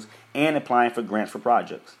proposals and applying for grants for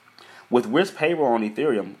projects. With Wisp payroll on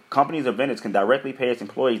Ethereum, companies or vendors can directly pay its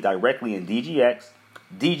employees directly in DGX,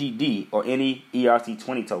 DGD, or any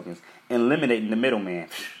ERC20 tokens, eliminating the middleman.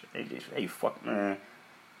 Hey, fuck, man.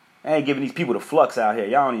 I ain't giving these people the flux out here.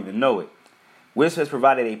 Y'all don't even know it. Wisp has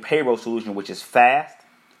provided a payroll solution which is fast,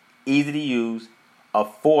 easy to use,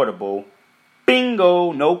 affordable,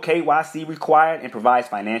 bingo, no KYC required, and provides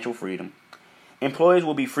financial freedom. Employees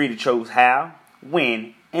will be free to choose how,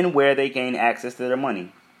 when, and where they gain access to their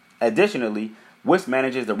money. Additionally, Wisp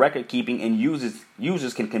manages the record keeping, and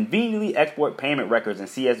users can conveniently export payment records in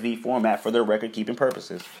CSV format for their record keeping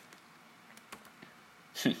purposes.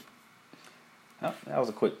 Well, that was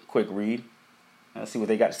a quick read. Let's see what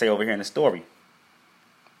they got to say over here in the story.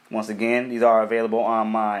 Once again, these are available on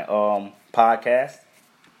my podcast.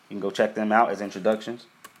 You can go check them out as introductions.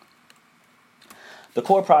 The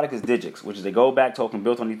core product is Digix, which is a gold-backed token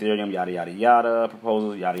built on Ethereum, yada, yada, yada,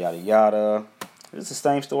 proposals, yada, yada, yada. It's the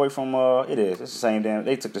same story from, it's the same damn,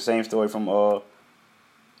 they took the same story from,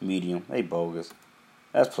 Medium. They bogus.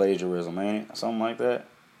 That's plagiarism, ain't it? Something like that.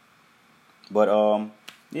 But,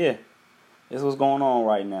 yeah. This is what's going on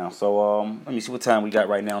right now. So, let me see what time we got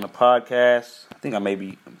right now on the podcast. I think I may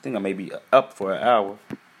be up for an hour.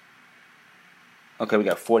 Okay, we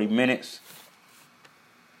got 40 minutes.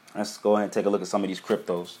 Let's go ahead and take a look at some of these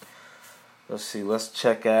cryptos. Let's see. Let's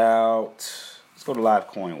check out. Let's go to Live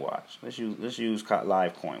Coin Watch. Let's use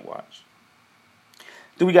Live Coin Watch.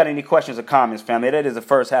 Do we got any questions or comments, family? That is the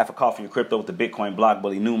first half of Coffee and Crypto with the Bitcoin Block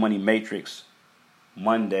Bully New Money Matrix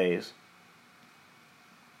Mondays.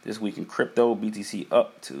 This week in crypto, BTC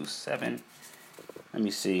up to 7. Let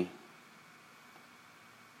me see.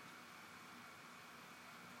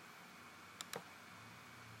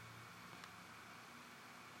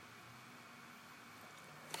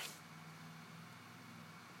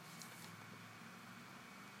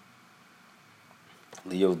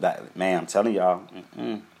 Leo's back. Man, I'm telling y'all,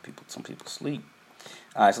 some people sleep.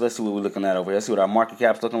 All right, so let's see what we're looking at over here. Let's see what our market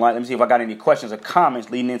cap's looking like. Let me see if I got any questions or comments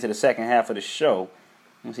leading into the second half of the show.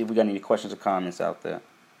 Let me see if we got any questions or comments out there.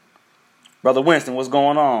 Brother Winston, what's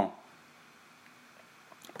going on?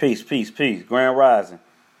 Peace. Grand Rising.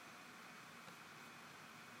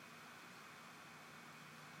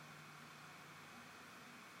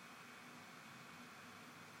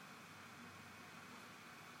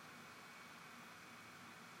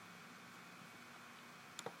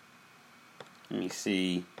 Let me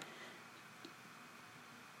see.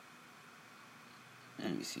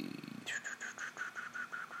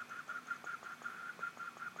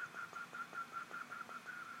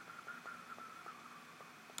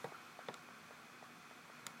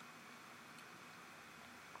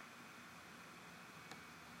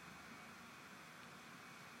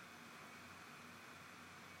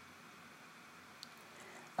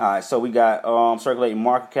 All right, so we got circulating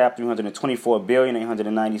market cap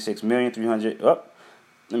 324,896,300,000,300. Oh,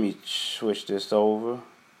 let me switch this over.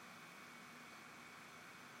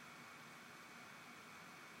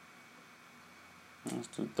 Let's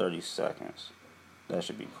do 30 seconds. That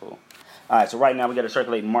should be cool. All right, so right now we got a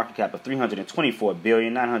circulating market cap of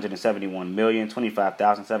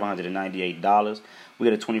 $324,971,025,798. We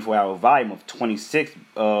got a 24-hour volume of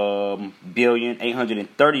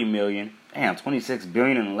 $26,830,000,000. Damn, $26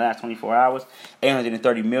 billion in the last 24 hours.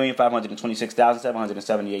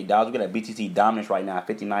 $830,526,778. We got a BTC dominance right now at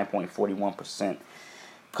 59.41%.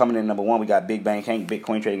 Coming in number one, we got Big Bang Hank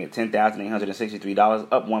Bitcoin trading at $10,863,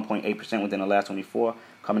 up 1.8% within the last 24.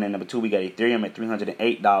 Coming in number two, we got Ethereum at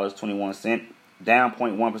 $308.21, down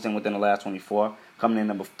 0.1% within the last 24. Coming in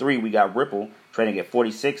number three, we got Ripple trading at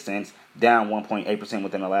 46 cents, down 1.8%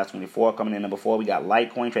 within the last 24. Coming in number four, we got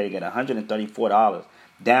Litecoin trading at $134,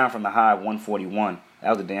 down from the high of 141.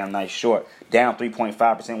 That was a damn nice short, down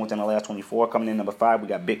 3.5% within the last 24. Coming in number five, we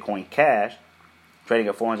got Bitcoin Cash trading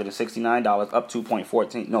at $469, up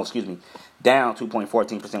 2.14. No, excuse me, down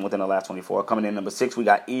 2.14% within the last 24. Coming in number six, we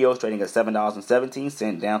got EOS trading at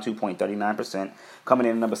 $7.17, down 2.39%. Coming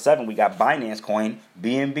in number seven, we got Binance Coin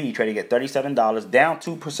BNB trading at $37, down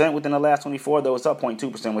 2% within the last 24, though it's up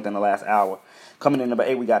 0.2% within the last hour. Coming in number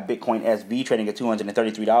eight, we got Bitcoin SV trading at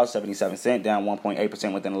 $233.77, down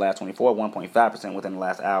 1.8% within the last 24, 1.5% within the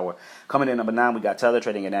last hour. Coming in number nine, we got Tether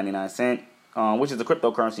trading at 99 cents. Which is the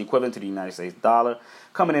cryptocurrency equivalent to the United States dollar.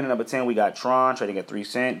 Coming in at number 10, we got Tron trading at 3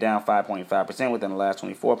 cents, down 5.5% within the last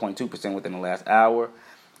 24.2% within the last hour.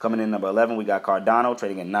 Coming in at number 11, we got Cardano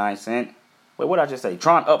trading at 9 cents. Wait, what did I just say?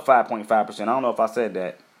 Tron up 5.5%. I don't know if I said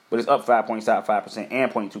that, but it's up 5.5%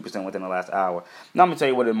 and 0.2% within the last hour. Now I'm going to tell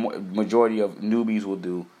you what the majority of newbies will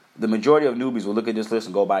do. The majority of newbies will look at this list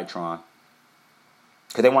and go buy Tron,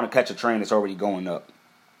 because they want to catch a train that's already going up.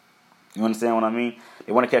 You understand what I mean?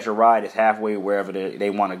 They want to catch a ride that's halfway wherever they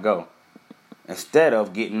want to go, instead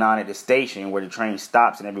of getting on at the station where the train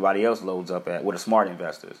stops and everybody else loads up at, with the smart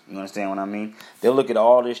investors. You understand what I mean? They'll look at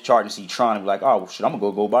all this chart and see Tron and be like, oh, shit, I'm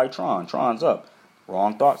going to go buy Tron. Tron's up.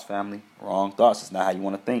 Wrong thoughts, family. Wrong thoughts. It's not how you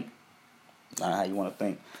want to think. Not how you want to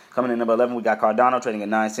think. Coming in number 11, we got Cardano trading at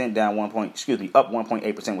 9 cents, up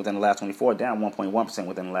 1.8% within the last 24, down 1.1%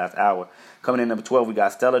 within the last hour. Coming in number 12, we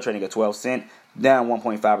got Stellar trading at 12 cents, down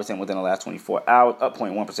 1.5% within the last 24 hours, up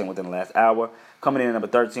 0.1% within the last hour. Coming in at number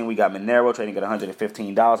 13, we got Monero trading at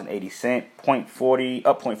 $115.80,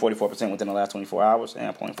 up 0.44% within the last 24 hours.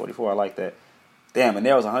 Damn, 0.44, I like that. Damn,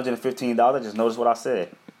 Monero's $115. I just noticed what I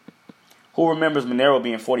said. Who remembers Monero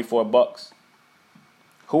being $44?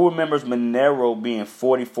 Who remembers Monero being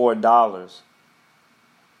 $44?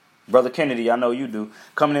 Brother Kennedy, I know you do.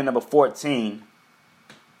 Coming in number 14,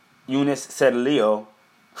 Eunice said Leo.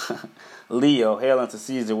 Leo, hail unto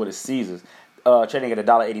Caesar with his Caesars. Trading at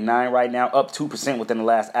 $1.89 right now, up 2% within the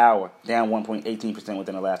last hour, down 1.18%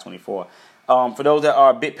 within the last 24. For those that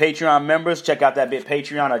are Bit Patreon members, check out that Bit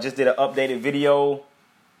Patreon. I just did an updated video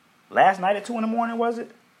last night at 2 in the morning, was it?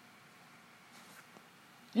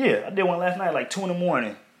 Yeah, I did one last night, like 2 in the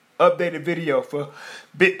morning. Updated video for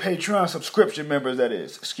Bit Patreon subscription members, that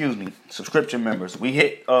is. Excuse me, subscription members. We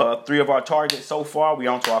hit 3 of our targets so far. We're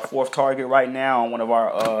on to our 4th target right now on one of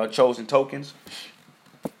our chosen tokens.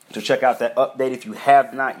 So check out that update if you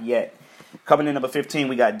have not yet. Coming in number 15,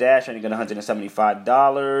 we got Dash trading at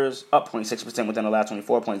 $175, up 0.6% within the last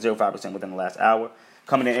 24, 0.05% within the last hour.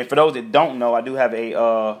 Coming in, and for those that don't know, I do have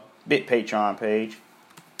a Bit Patreon page.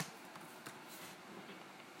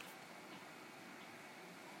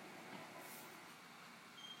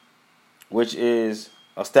 Which is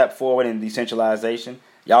a step forward in decentralization.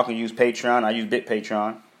 Y'all can use Patreon. I use Bit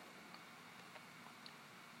Patreon.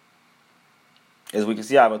 As we can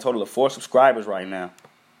see, I have a total of 4 subscribers right now.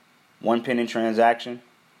 1 pending transaction.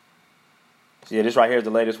 So yeah, this right here is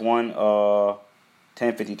the latest one,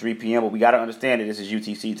 10:53 p.m. But we got to understand that this is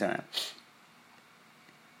UTC time.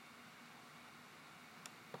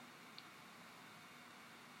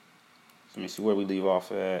 Let me see where we leave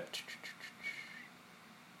off at.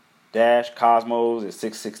 Dash, Cosmos at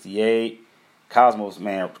 668. Cosmos,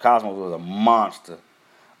 man, Cosmos was a monster.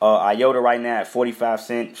 IOTA right now at 45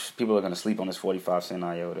 cents. People are going to sleep on this 45 cent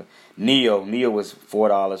IOTA. Neo was $4,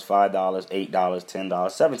 $5, $8, $10,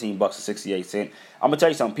 $17 and 68 cents. I'm going to tell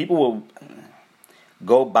you something. People will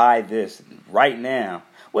go buy this right now.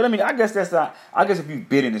 Well, I mean, I guess that's not. I guess if you've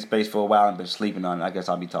been in this space for a while and been sleeping on it, I guess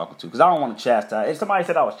I'll be talking to. Because I don't want to chastise. If somebody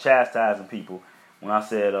said I was chastising people when I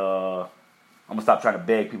said, I'm going to stop trying to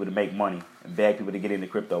beg people to make money and beg people to get into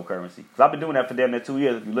cryptocurrency. Because I've been doing that for damn near 2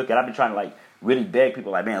 years. If you look at it, I've been trying to like really beg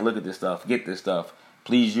people like, man, look at this stuff. Get this stuff.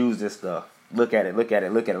 Please use this stuff. Look at it.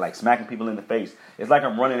 Like smacking people in the face. It's like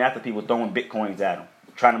I'm running after people throwing Bitcoins at them.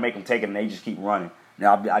 Trying to make them take it and they just keep running.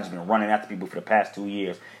 Now, I've just been running after people for the past 2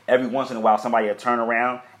 years. Every once in a while, somebody will turn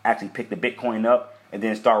around, actually pick the Bitcoin up, and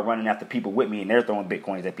then start running after people with me, and they're throwing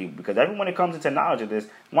Bitcoins at people. Because everyone that comes into knowledge of this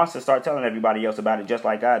wants to start telling everybody else about it just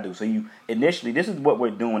like I do. So initially, this is what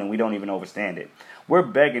we're doing, and we don't even understand it. We're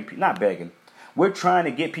not begging. We're trying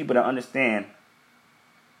to get people to understand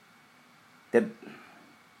that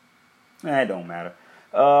it don't matter.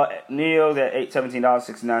 NEO's at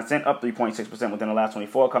 $17.69, up 3.6% within the last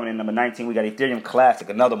 24. Coming in number 19, we got Ethereum Classic,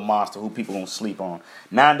 another monster who people gonna sleep on.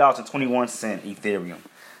 $9.21 Ethereum.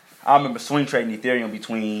 I remember swing trading Ethereum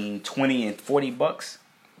between 20 and 40 bucks,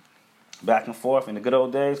 back and forth in the good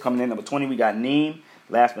old days. Coming in number 20, we got Neem,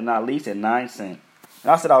 last but not least, at 9 cents.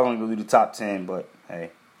 And I said I was only gonna do the top 10, but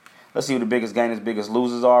hey. Let's see who the biggest gainers, biggest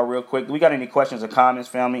losers are real quick. Do we got any questions or comments,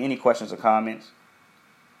 family? Any questions or comments?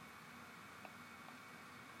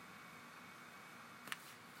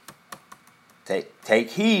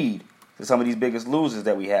 Take heed to some of these biggest losers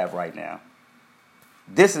that we have right now.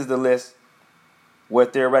 This is the list where,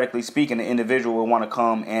 theoretically speaking, the individual will want to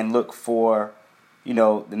come and look for,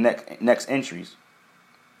 the next entries.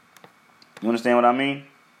 You understand what I mean?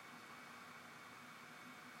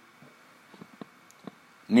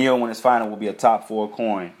 Neo, when it's final, will be a top 4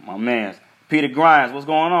 coin. My man, Peter Grimes, what's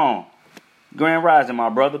going on? Grand Rising, my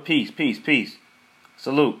brother. Peace, peace, peace.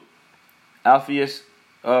 Salute. Alpheus,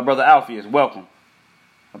 brother Alpheus, welcome.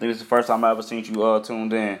 I think this is the first time I ever seen you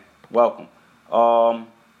tuned in. Welcome.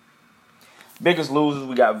 Biggest losers,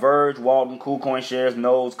 we got Verge, Walton, KuCoin Shares,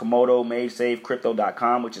 Nodes, Komodo, MadeSafe,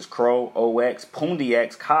 Crypto.com, which is Crow, OX,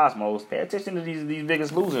 PoonDX, Cosmos. Pay attention to these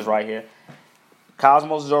biggest losers right here.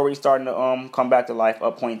 Cosmos is already starting to come back to life,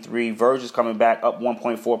 up 0.3. Verge is coming back, up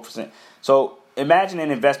 1.4%. So imagine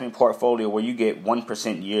an investment portfolio where you get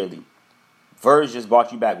 1% yearly. Verge just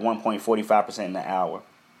bought you back 1.45% in an hour.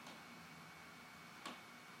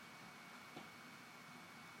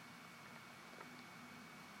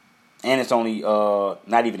 And it's only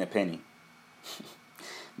not even a penny.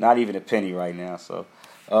 Not even a penny right now. So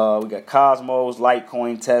we got Cosmos,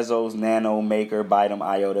 Litecoin, Tezos, Nano, Maker, Baitum,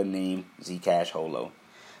 IOTA, Neem, Zcash, Holo.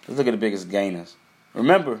 Let's look at the biggest gainers.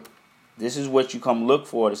 Remember, this is what you come look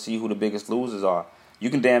for to see who the biggest losers are. You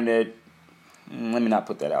can damn near, let me not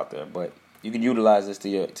put that out there, but you can utilize this to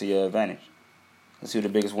your advantage. Let's see who the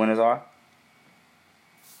biggest winners are.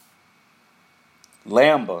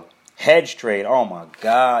 Lamba, Hedge Trade. Oh my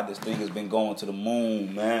God, this thing has been going to the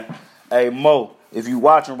moon, man. Hey Mo, if you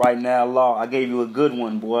watching right now, Law, I gave you a good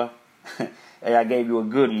one, boy. Hey, I gave you a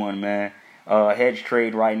good one, man. Hedge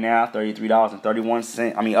Trade right now,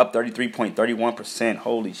 $33.31. I mean, up 33.31%.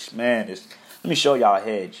 Holy man, let me show y'all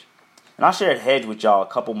Hedge. And I shared Hedge with y'all a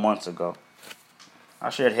couple months ago.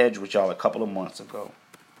 Let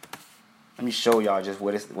me show y'all just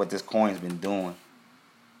what this coin's been doing.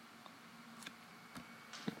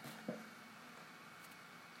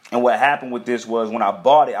 And what happened with this was when I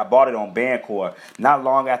bought it on Bancor. Not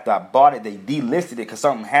long after I bought it, they delisted it because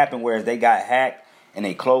something happened where they got hacked and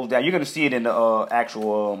they closed down. You're going to see it in the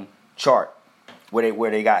actual chart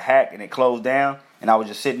where they got hacked and it closed down. And I was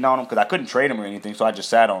just sitting on them because I couldn't trade them or anything, so I just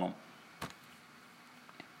sat on them.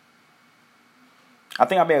 I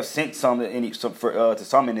think I may have sent some to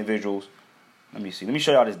some individuals. Let me see. Let me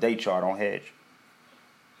show y'all this day chart on Hedge.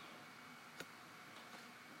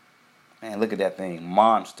 Man, look at that thing.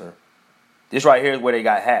 Monster. This right here is where they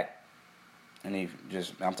got hacked. And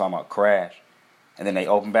I'm talking about crash. And then they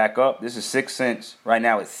open back up. This is 6 cents. Right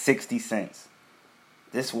now it's 60 cents.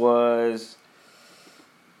 This was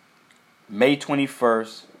May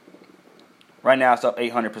 21st. Right now it's up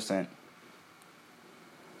 800%.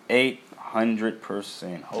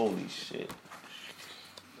 800%. Holy shit.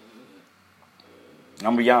 I'm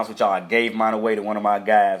going to be honest with y'all. I gave mine away to one of my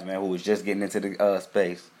guys, man, who was just getting into the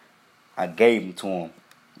space. I gave them to him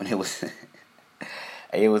when it was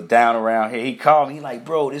down around here. He called me. He like,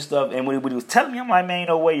 bro, this stuff. And when he was telling me, I'm like, man, ain't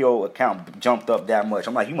no way your account jumped up that much.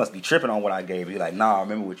 I'm like, you must be tripping on what I gave you. He's like, nah, I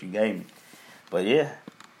remember what you gave me. But yeah,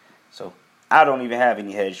 so I don't even have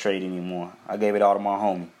any Hedge Trade anymore. I gave it all to my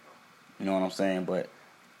homie. You know what I'm saying? But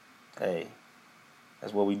hey,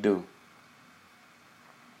 that's what we do.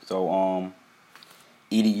 So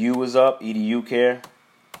EDU is up. EDU Care,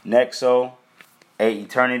 Nexo,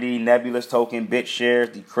 Eternity, Nebulous Token,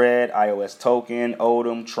 BitShares, Decred, iOS Token,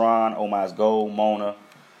 Odom, Tron, Omas Gold, Mona,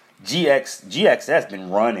 GXS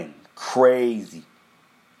been running crazy,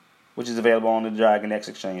 which is available on the Dragon X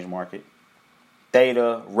exchange market.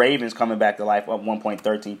 Theta, Ravens coming back to life, up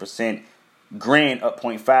 1.13%. Grin up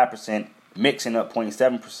 0.5%. Mixing up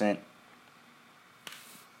 0.7%.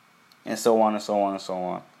 And so on and so on and so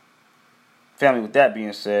on. Family, with that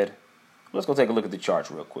being said, let's go take a look at the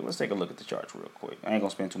charts real quick. I ain't going to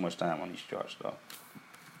spend too much time on these charts, though.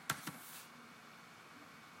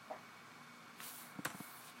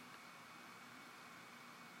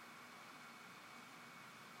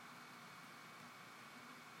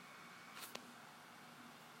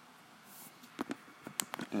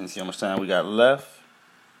 Let me see how much time we got left.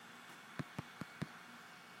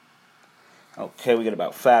 Okay, we got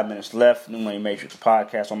about 5 minutes left. New Money Matrix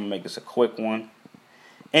podcast. So I'm gonna make this a quick one.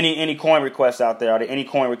 Any coin requests out there? Are there any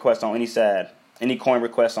coin requests on any side? Any coin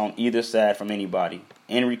requests on either side from anybody?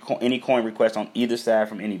 Any coin requests on either side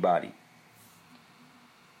from anybody?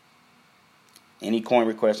 Any coin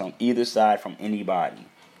requests on either side from anybody?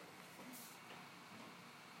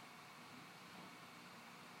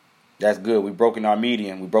 That's good. We broken our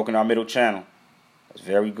median. We broken our middle channel. That's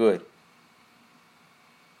very good.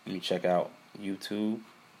 Let me check out YouTube.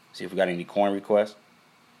 See if we got any coin requests.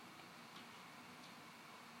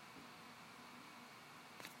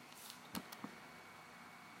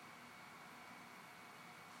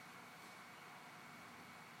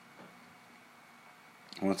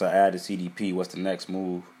 Once I add the CDP, what's the next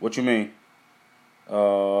move? What you mean?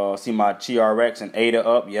 See my TRX and ADA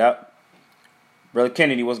up. Yep. Brother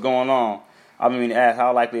Kennedy, what's going on? I mean to ask,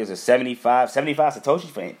 how likely is it 75 Satoshis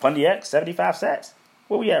for Pundi X? 75 sats?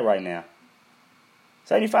 Where we at right now?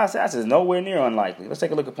 75 sats is nowhere near unlikely. Let's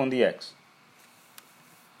take a look at Pundi X.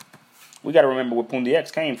 We got to remember where Pundi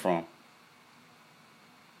X came from.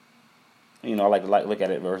 You know, I like to look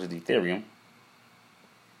at it versus Ethereum.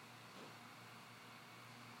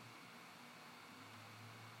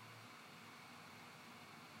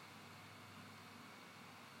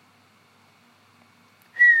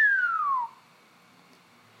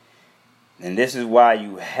 And this is why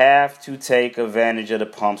you have to take advantage of the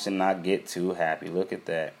pumps and not get too happy. Look at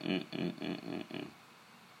that.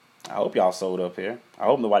 I hope y'all sold up here. I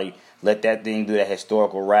hope nobody let that thing do that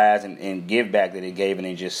historical rise and give back that it gave and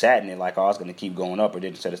they just sat in it like, oh, it's going to keep going up or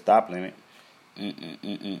didn't set a stop limit. I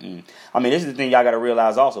mean, this is the thing y'all got to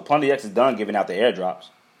realize also. Pundi X is done giving out the airdrops.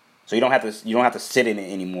 So you don't have to sit in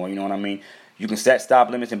it anymore. You know what I mean? You can set stop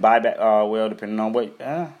limits and buy back, well, depending on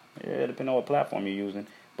depending on what platform you're using.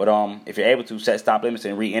 But if you're able to set stop limits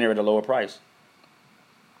and re-enter at a lower price.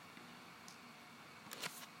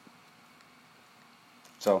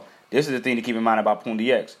 So this is the thing to keep in mind about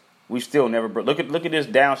Pundi X. We still never look at this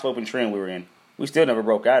downsloping trend we were in. We still never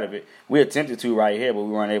broke out of it. We attempted to right here, but we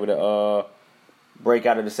weren't able to break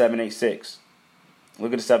out of the 786.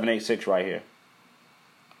 Look at the 786 right here.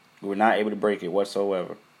 We were not able to break it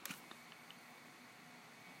whatsoever.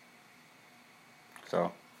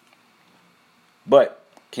 So, but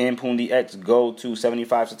can Pundi X go to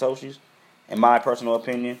 75 Satoshis? In my personal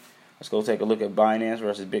opinion, let's go take a look at Binance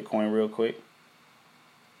versus Bitcoin real quick.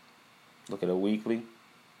 Look at a weekly.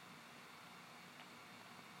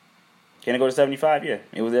 Can it go to 75? Yeah,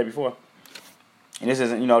 it was there before. And this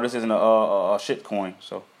isn't a shit coin.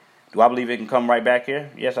 So, do I believe it can come right back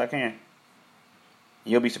here? Yes, I can.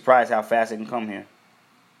 You'll be surprised how fast it can come here.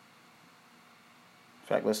 In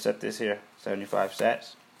fact, let's set this here, 75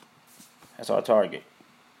 sats. That's our target.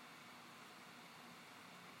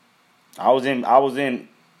 I was in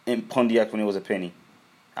Pundi X when it was a penny.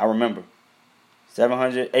 I remember.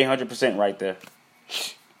 800% right there.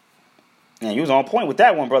 Man, you was on point with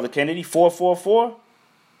that one, Brother Kennedy. 444.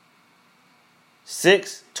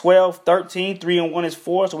 6, 12, 13. 3 and 1 is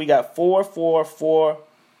 4. So we got 4, 4, 4,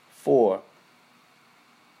 4.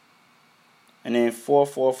 And then 4,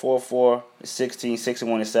 4, 4, 4 is 16. 6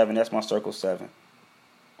 and 1 is 7. That's my circle 7.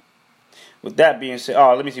 With that being said,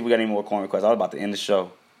 let me see if we got any more coin requests. I was about to end the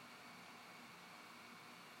show.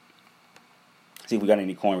 See if we got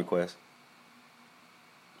any coin requests.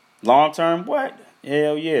 Long term, what?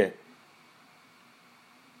 Hell yeah.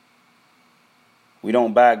 We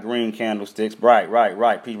don't buy green candlesticks.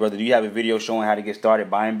 Right. Peach Brother, do you have a video showing how to get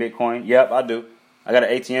started buying Bitcoin? Yep, I do. I got an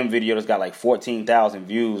ATM video that's got like 14,000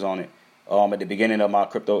 views on it. At the beginning of my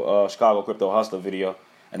Chicago Crypto Hustler video.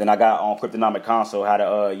 And then I got on Cryptonomic Console how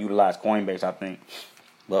to utilize Coinbase, I think.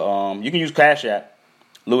 But you can use Cash App.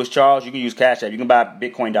 Louis Charles, you can use Cash App. You can buy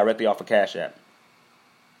Bitcoin directly off of Cash App.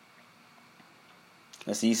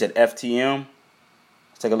 Let's see, he said FTM.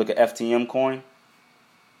 Let's take a look at FTM coin.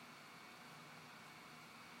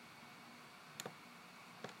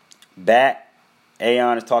 BAT.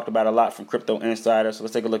 Aeon is talked about a lot from Crypto Insider. So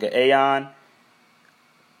let's take a look at Aeon.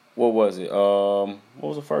 What was it? What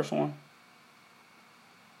was the first one?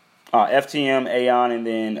 FTM, Aeon, and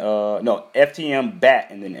then FTM, BAT,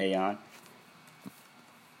 and then Aeon.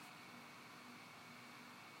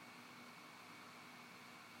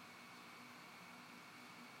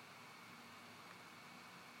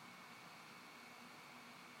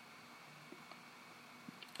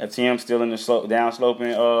 FTM still in the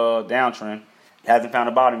downsloping downtrend. Hasn't found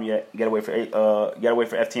a bottom yet. Gotta wait for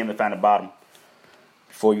FTM to find a bottom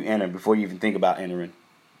before you enter. Before you even think about entering.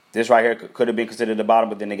 This right here could have been considered the bottom,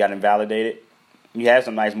 but then they got invalidated. You had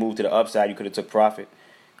some nice move to the upside. You could have took profit.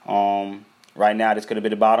 Right now, this could have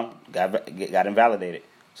been the bottom. Got invalidated.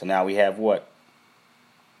 So now we have what?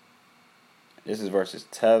 This is versus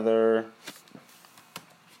Tether.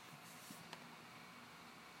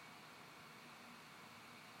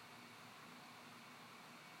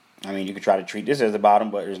 I mean, you could try to treat this as the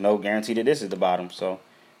bottom, but there's no guarantee that this is the bottom. So,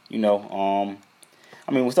 I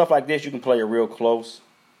mean, with stuff like this, you can play it real close.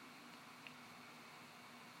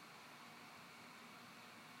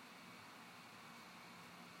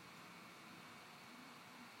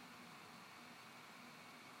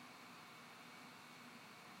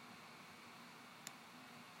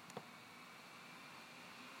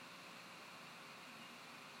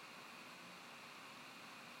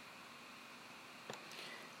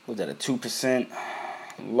 Was that a 2%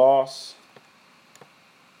 loss?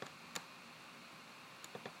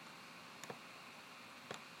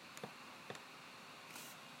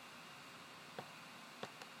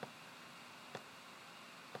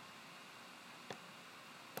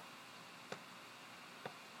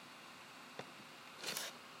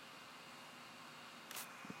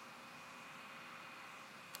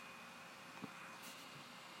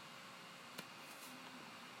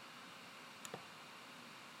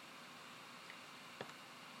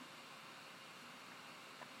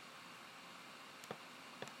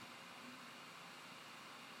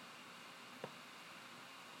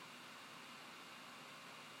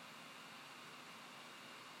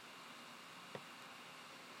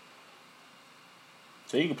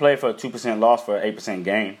 So you can play for a 2% loss for an 8%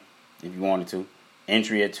 gain if you wanted to.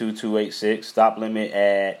 Entry at 2286. Stop limit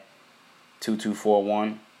at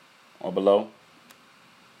 2241 or below.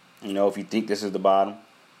 If you think this is the bottom.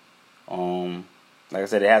 Like I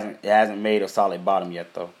said, it hasn't made a solid bottom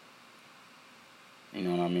yet though. You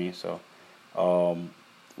know what I mean? So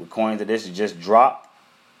with coins that this is just dropped,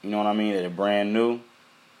 you know what I mean, that are brand new.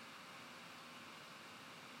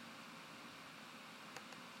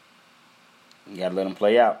 You gotta let them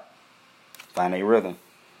play out. Find a rhythm.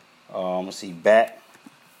 Let's see, bat.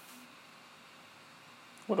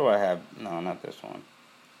 What do I have? No, not this one.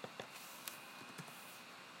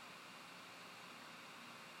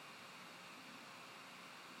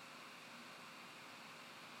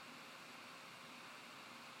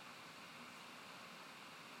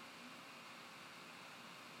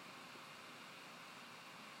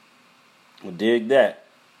 Well, dig that.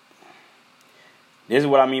 This is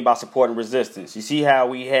what I mean by support and resistance. You see how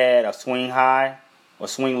we had a swing high, or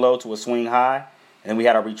swing low to a swing high, and then we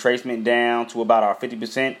had a retracement down to about our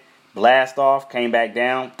 50%. Blast off, came back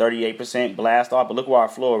down, 38% blast off. But look where our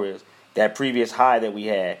floor is. That previous high that we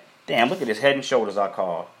had. Damn, look at this head and shoulders I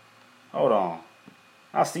called. Hold on.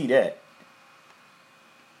 I see that.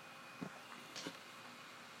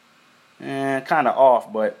 Kind of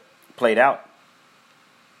off, but played out.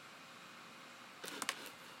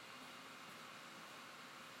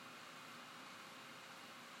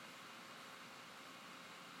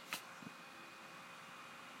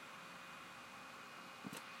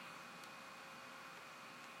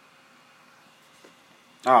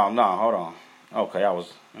 Oh, no, hold on. Okay, let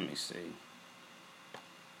me see.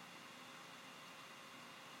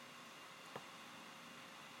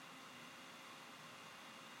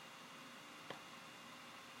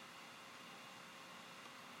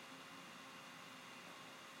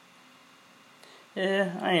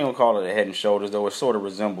 Yeah, I ain't gonna call it a head and shoulders, though. It sort of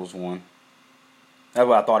resembles one. That's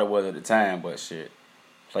what I thought it was at the time, but shit.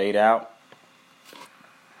 Played out.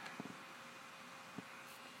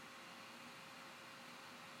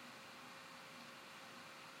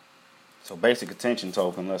 So basic attention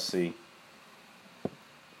token, let's see.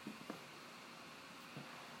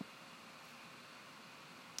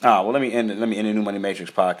 Well, let me end the New Money Matrix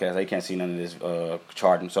podcast. They can't see none of this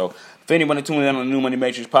charting. So if anybody tuning in on the New Money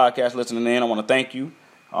Matrix podcast, listening in, I want to thank you.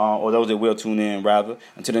 Or those that will tune in, rather.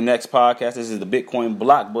 Until the next podcast, this is the Bitcoin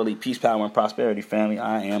Block Bully. Peace, power, and prosperity, family.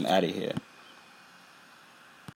 I am out of here.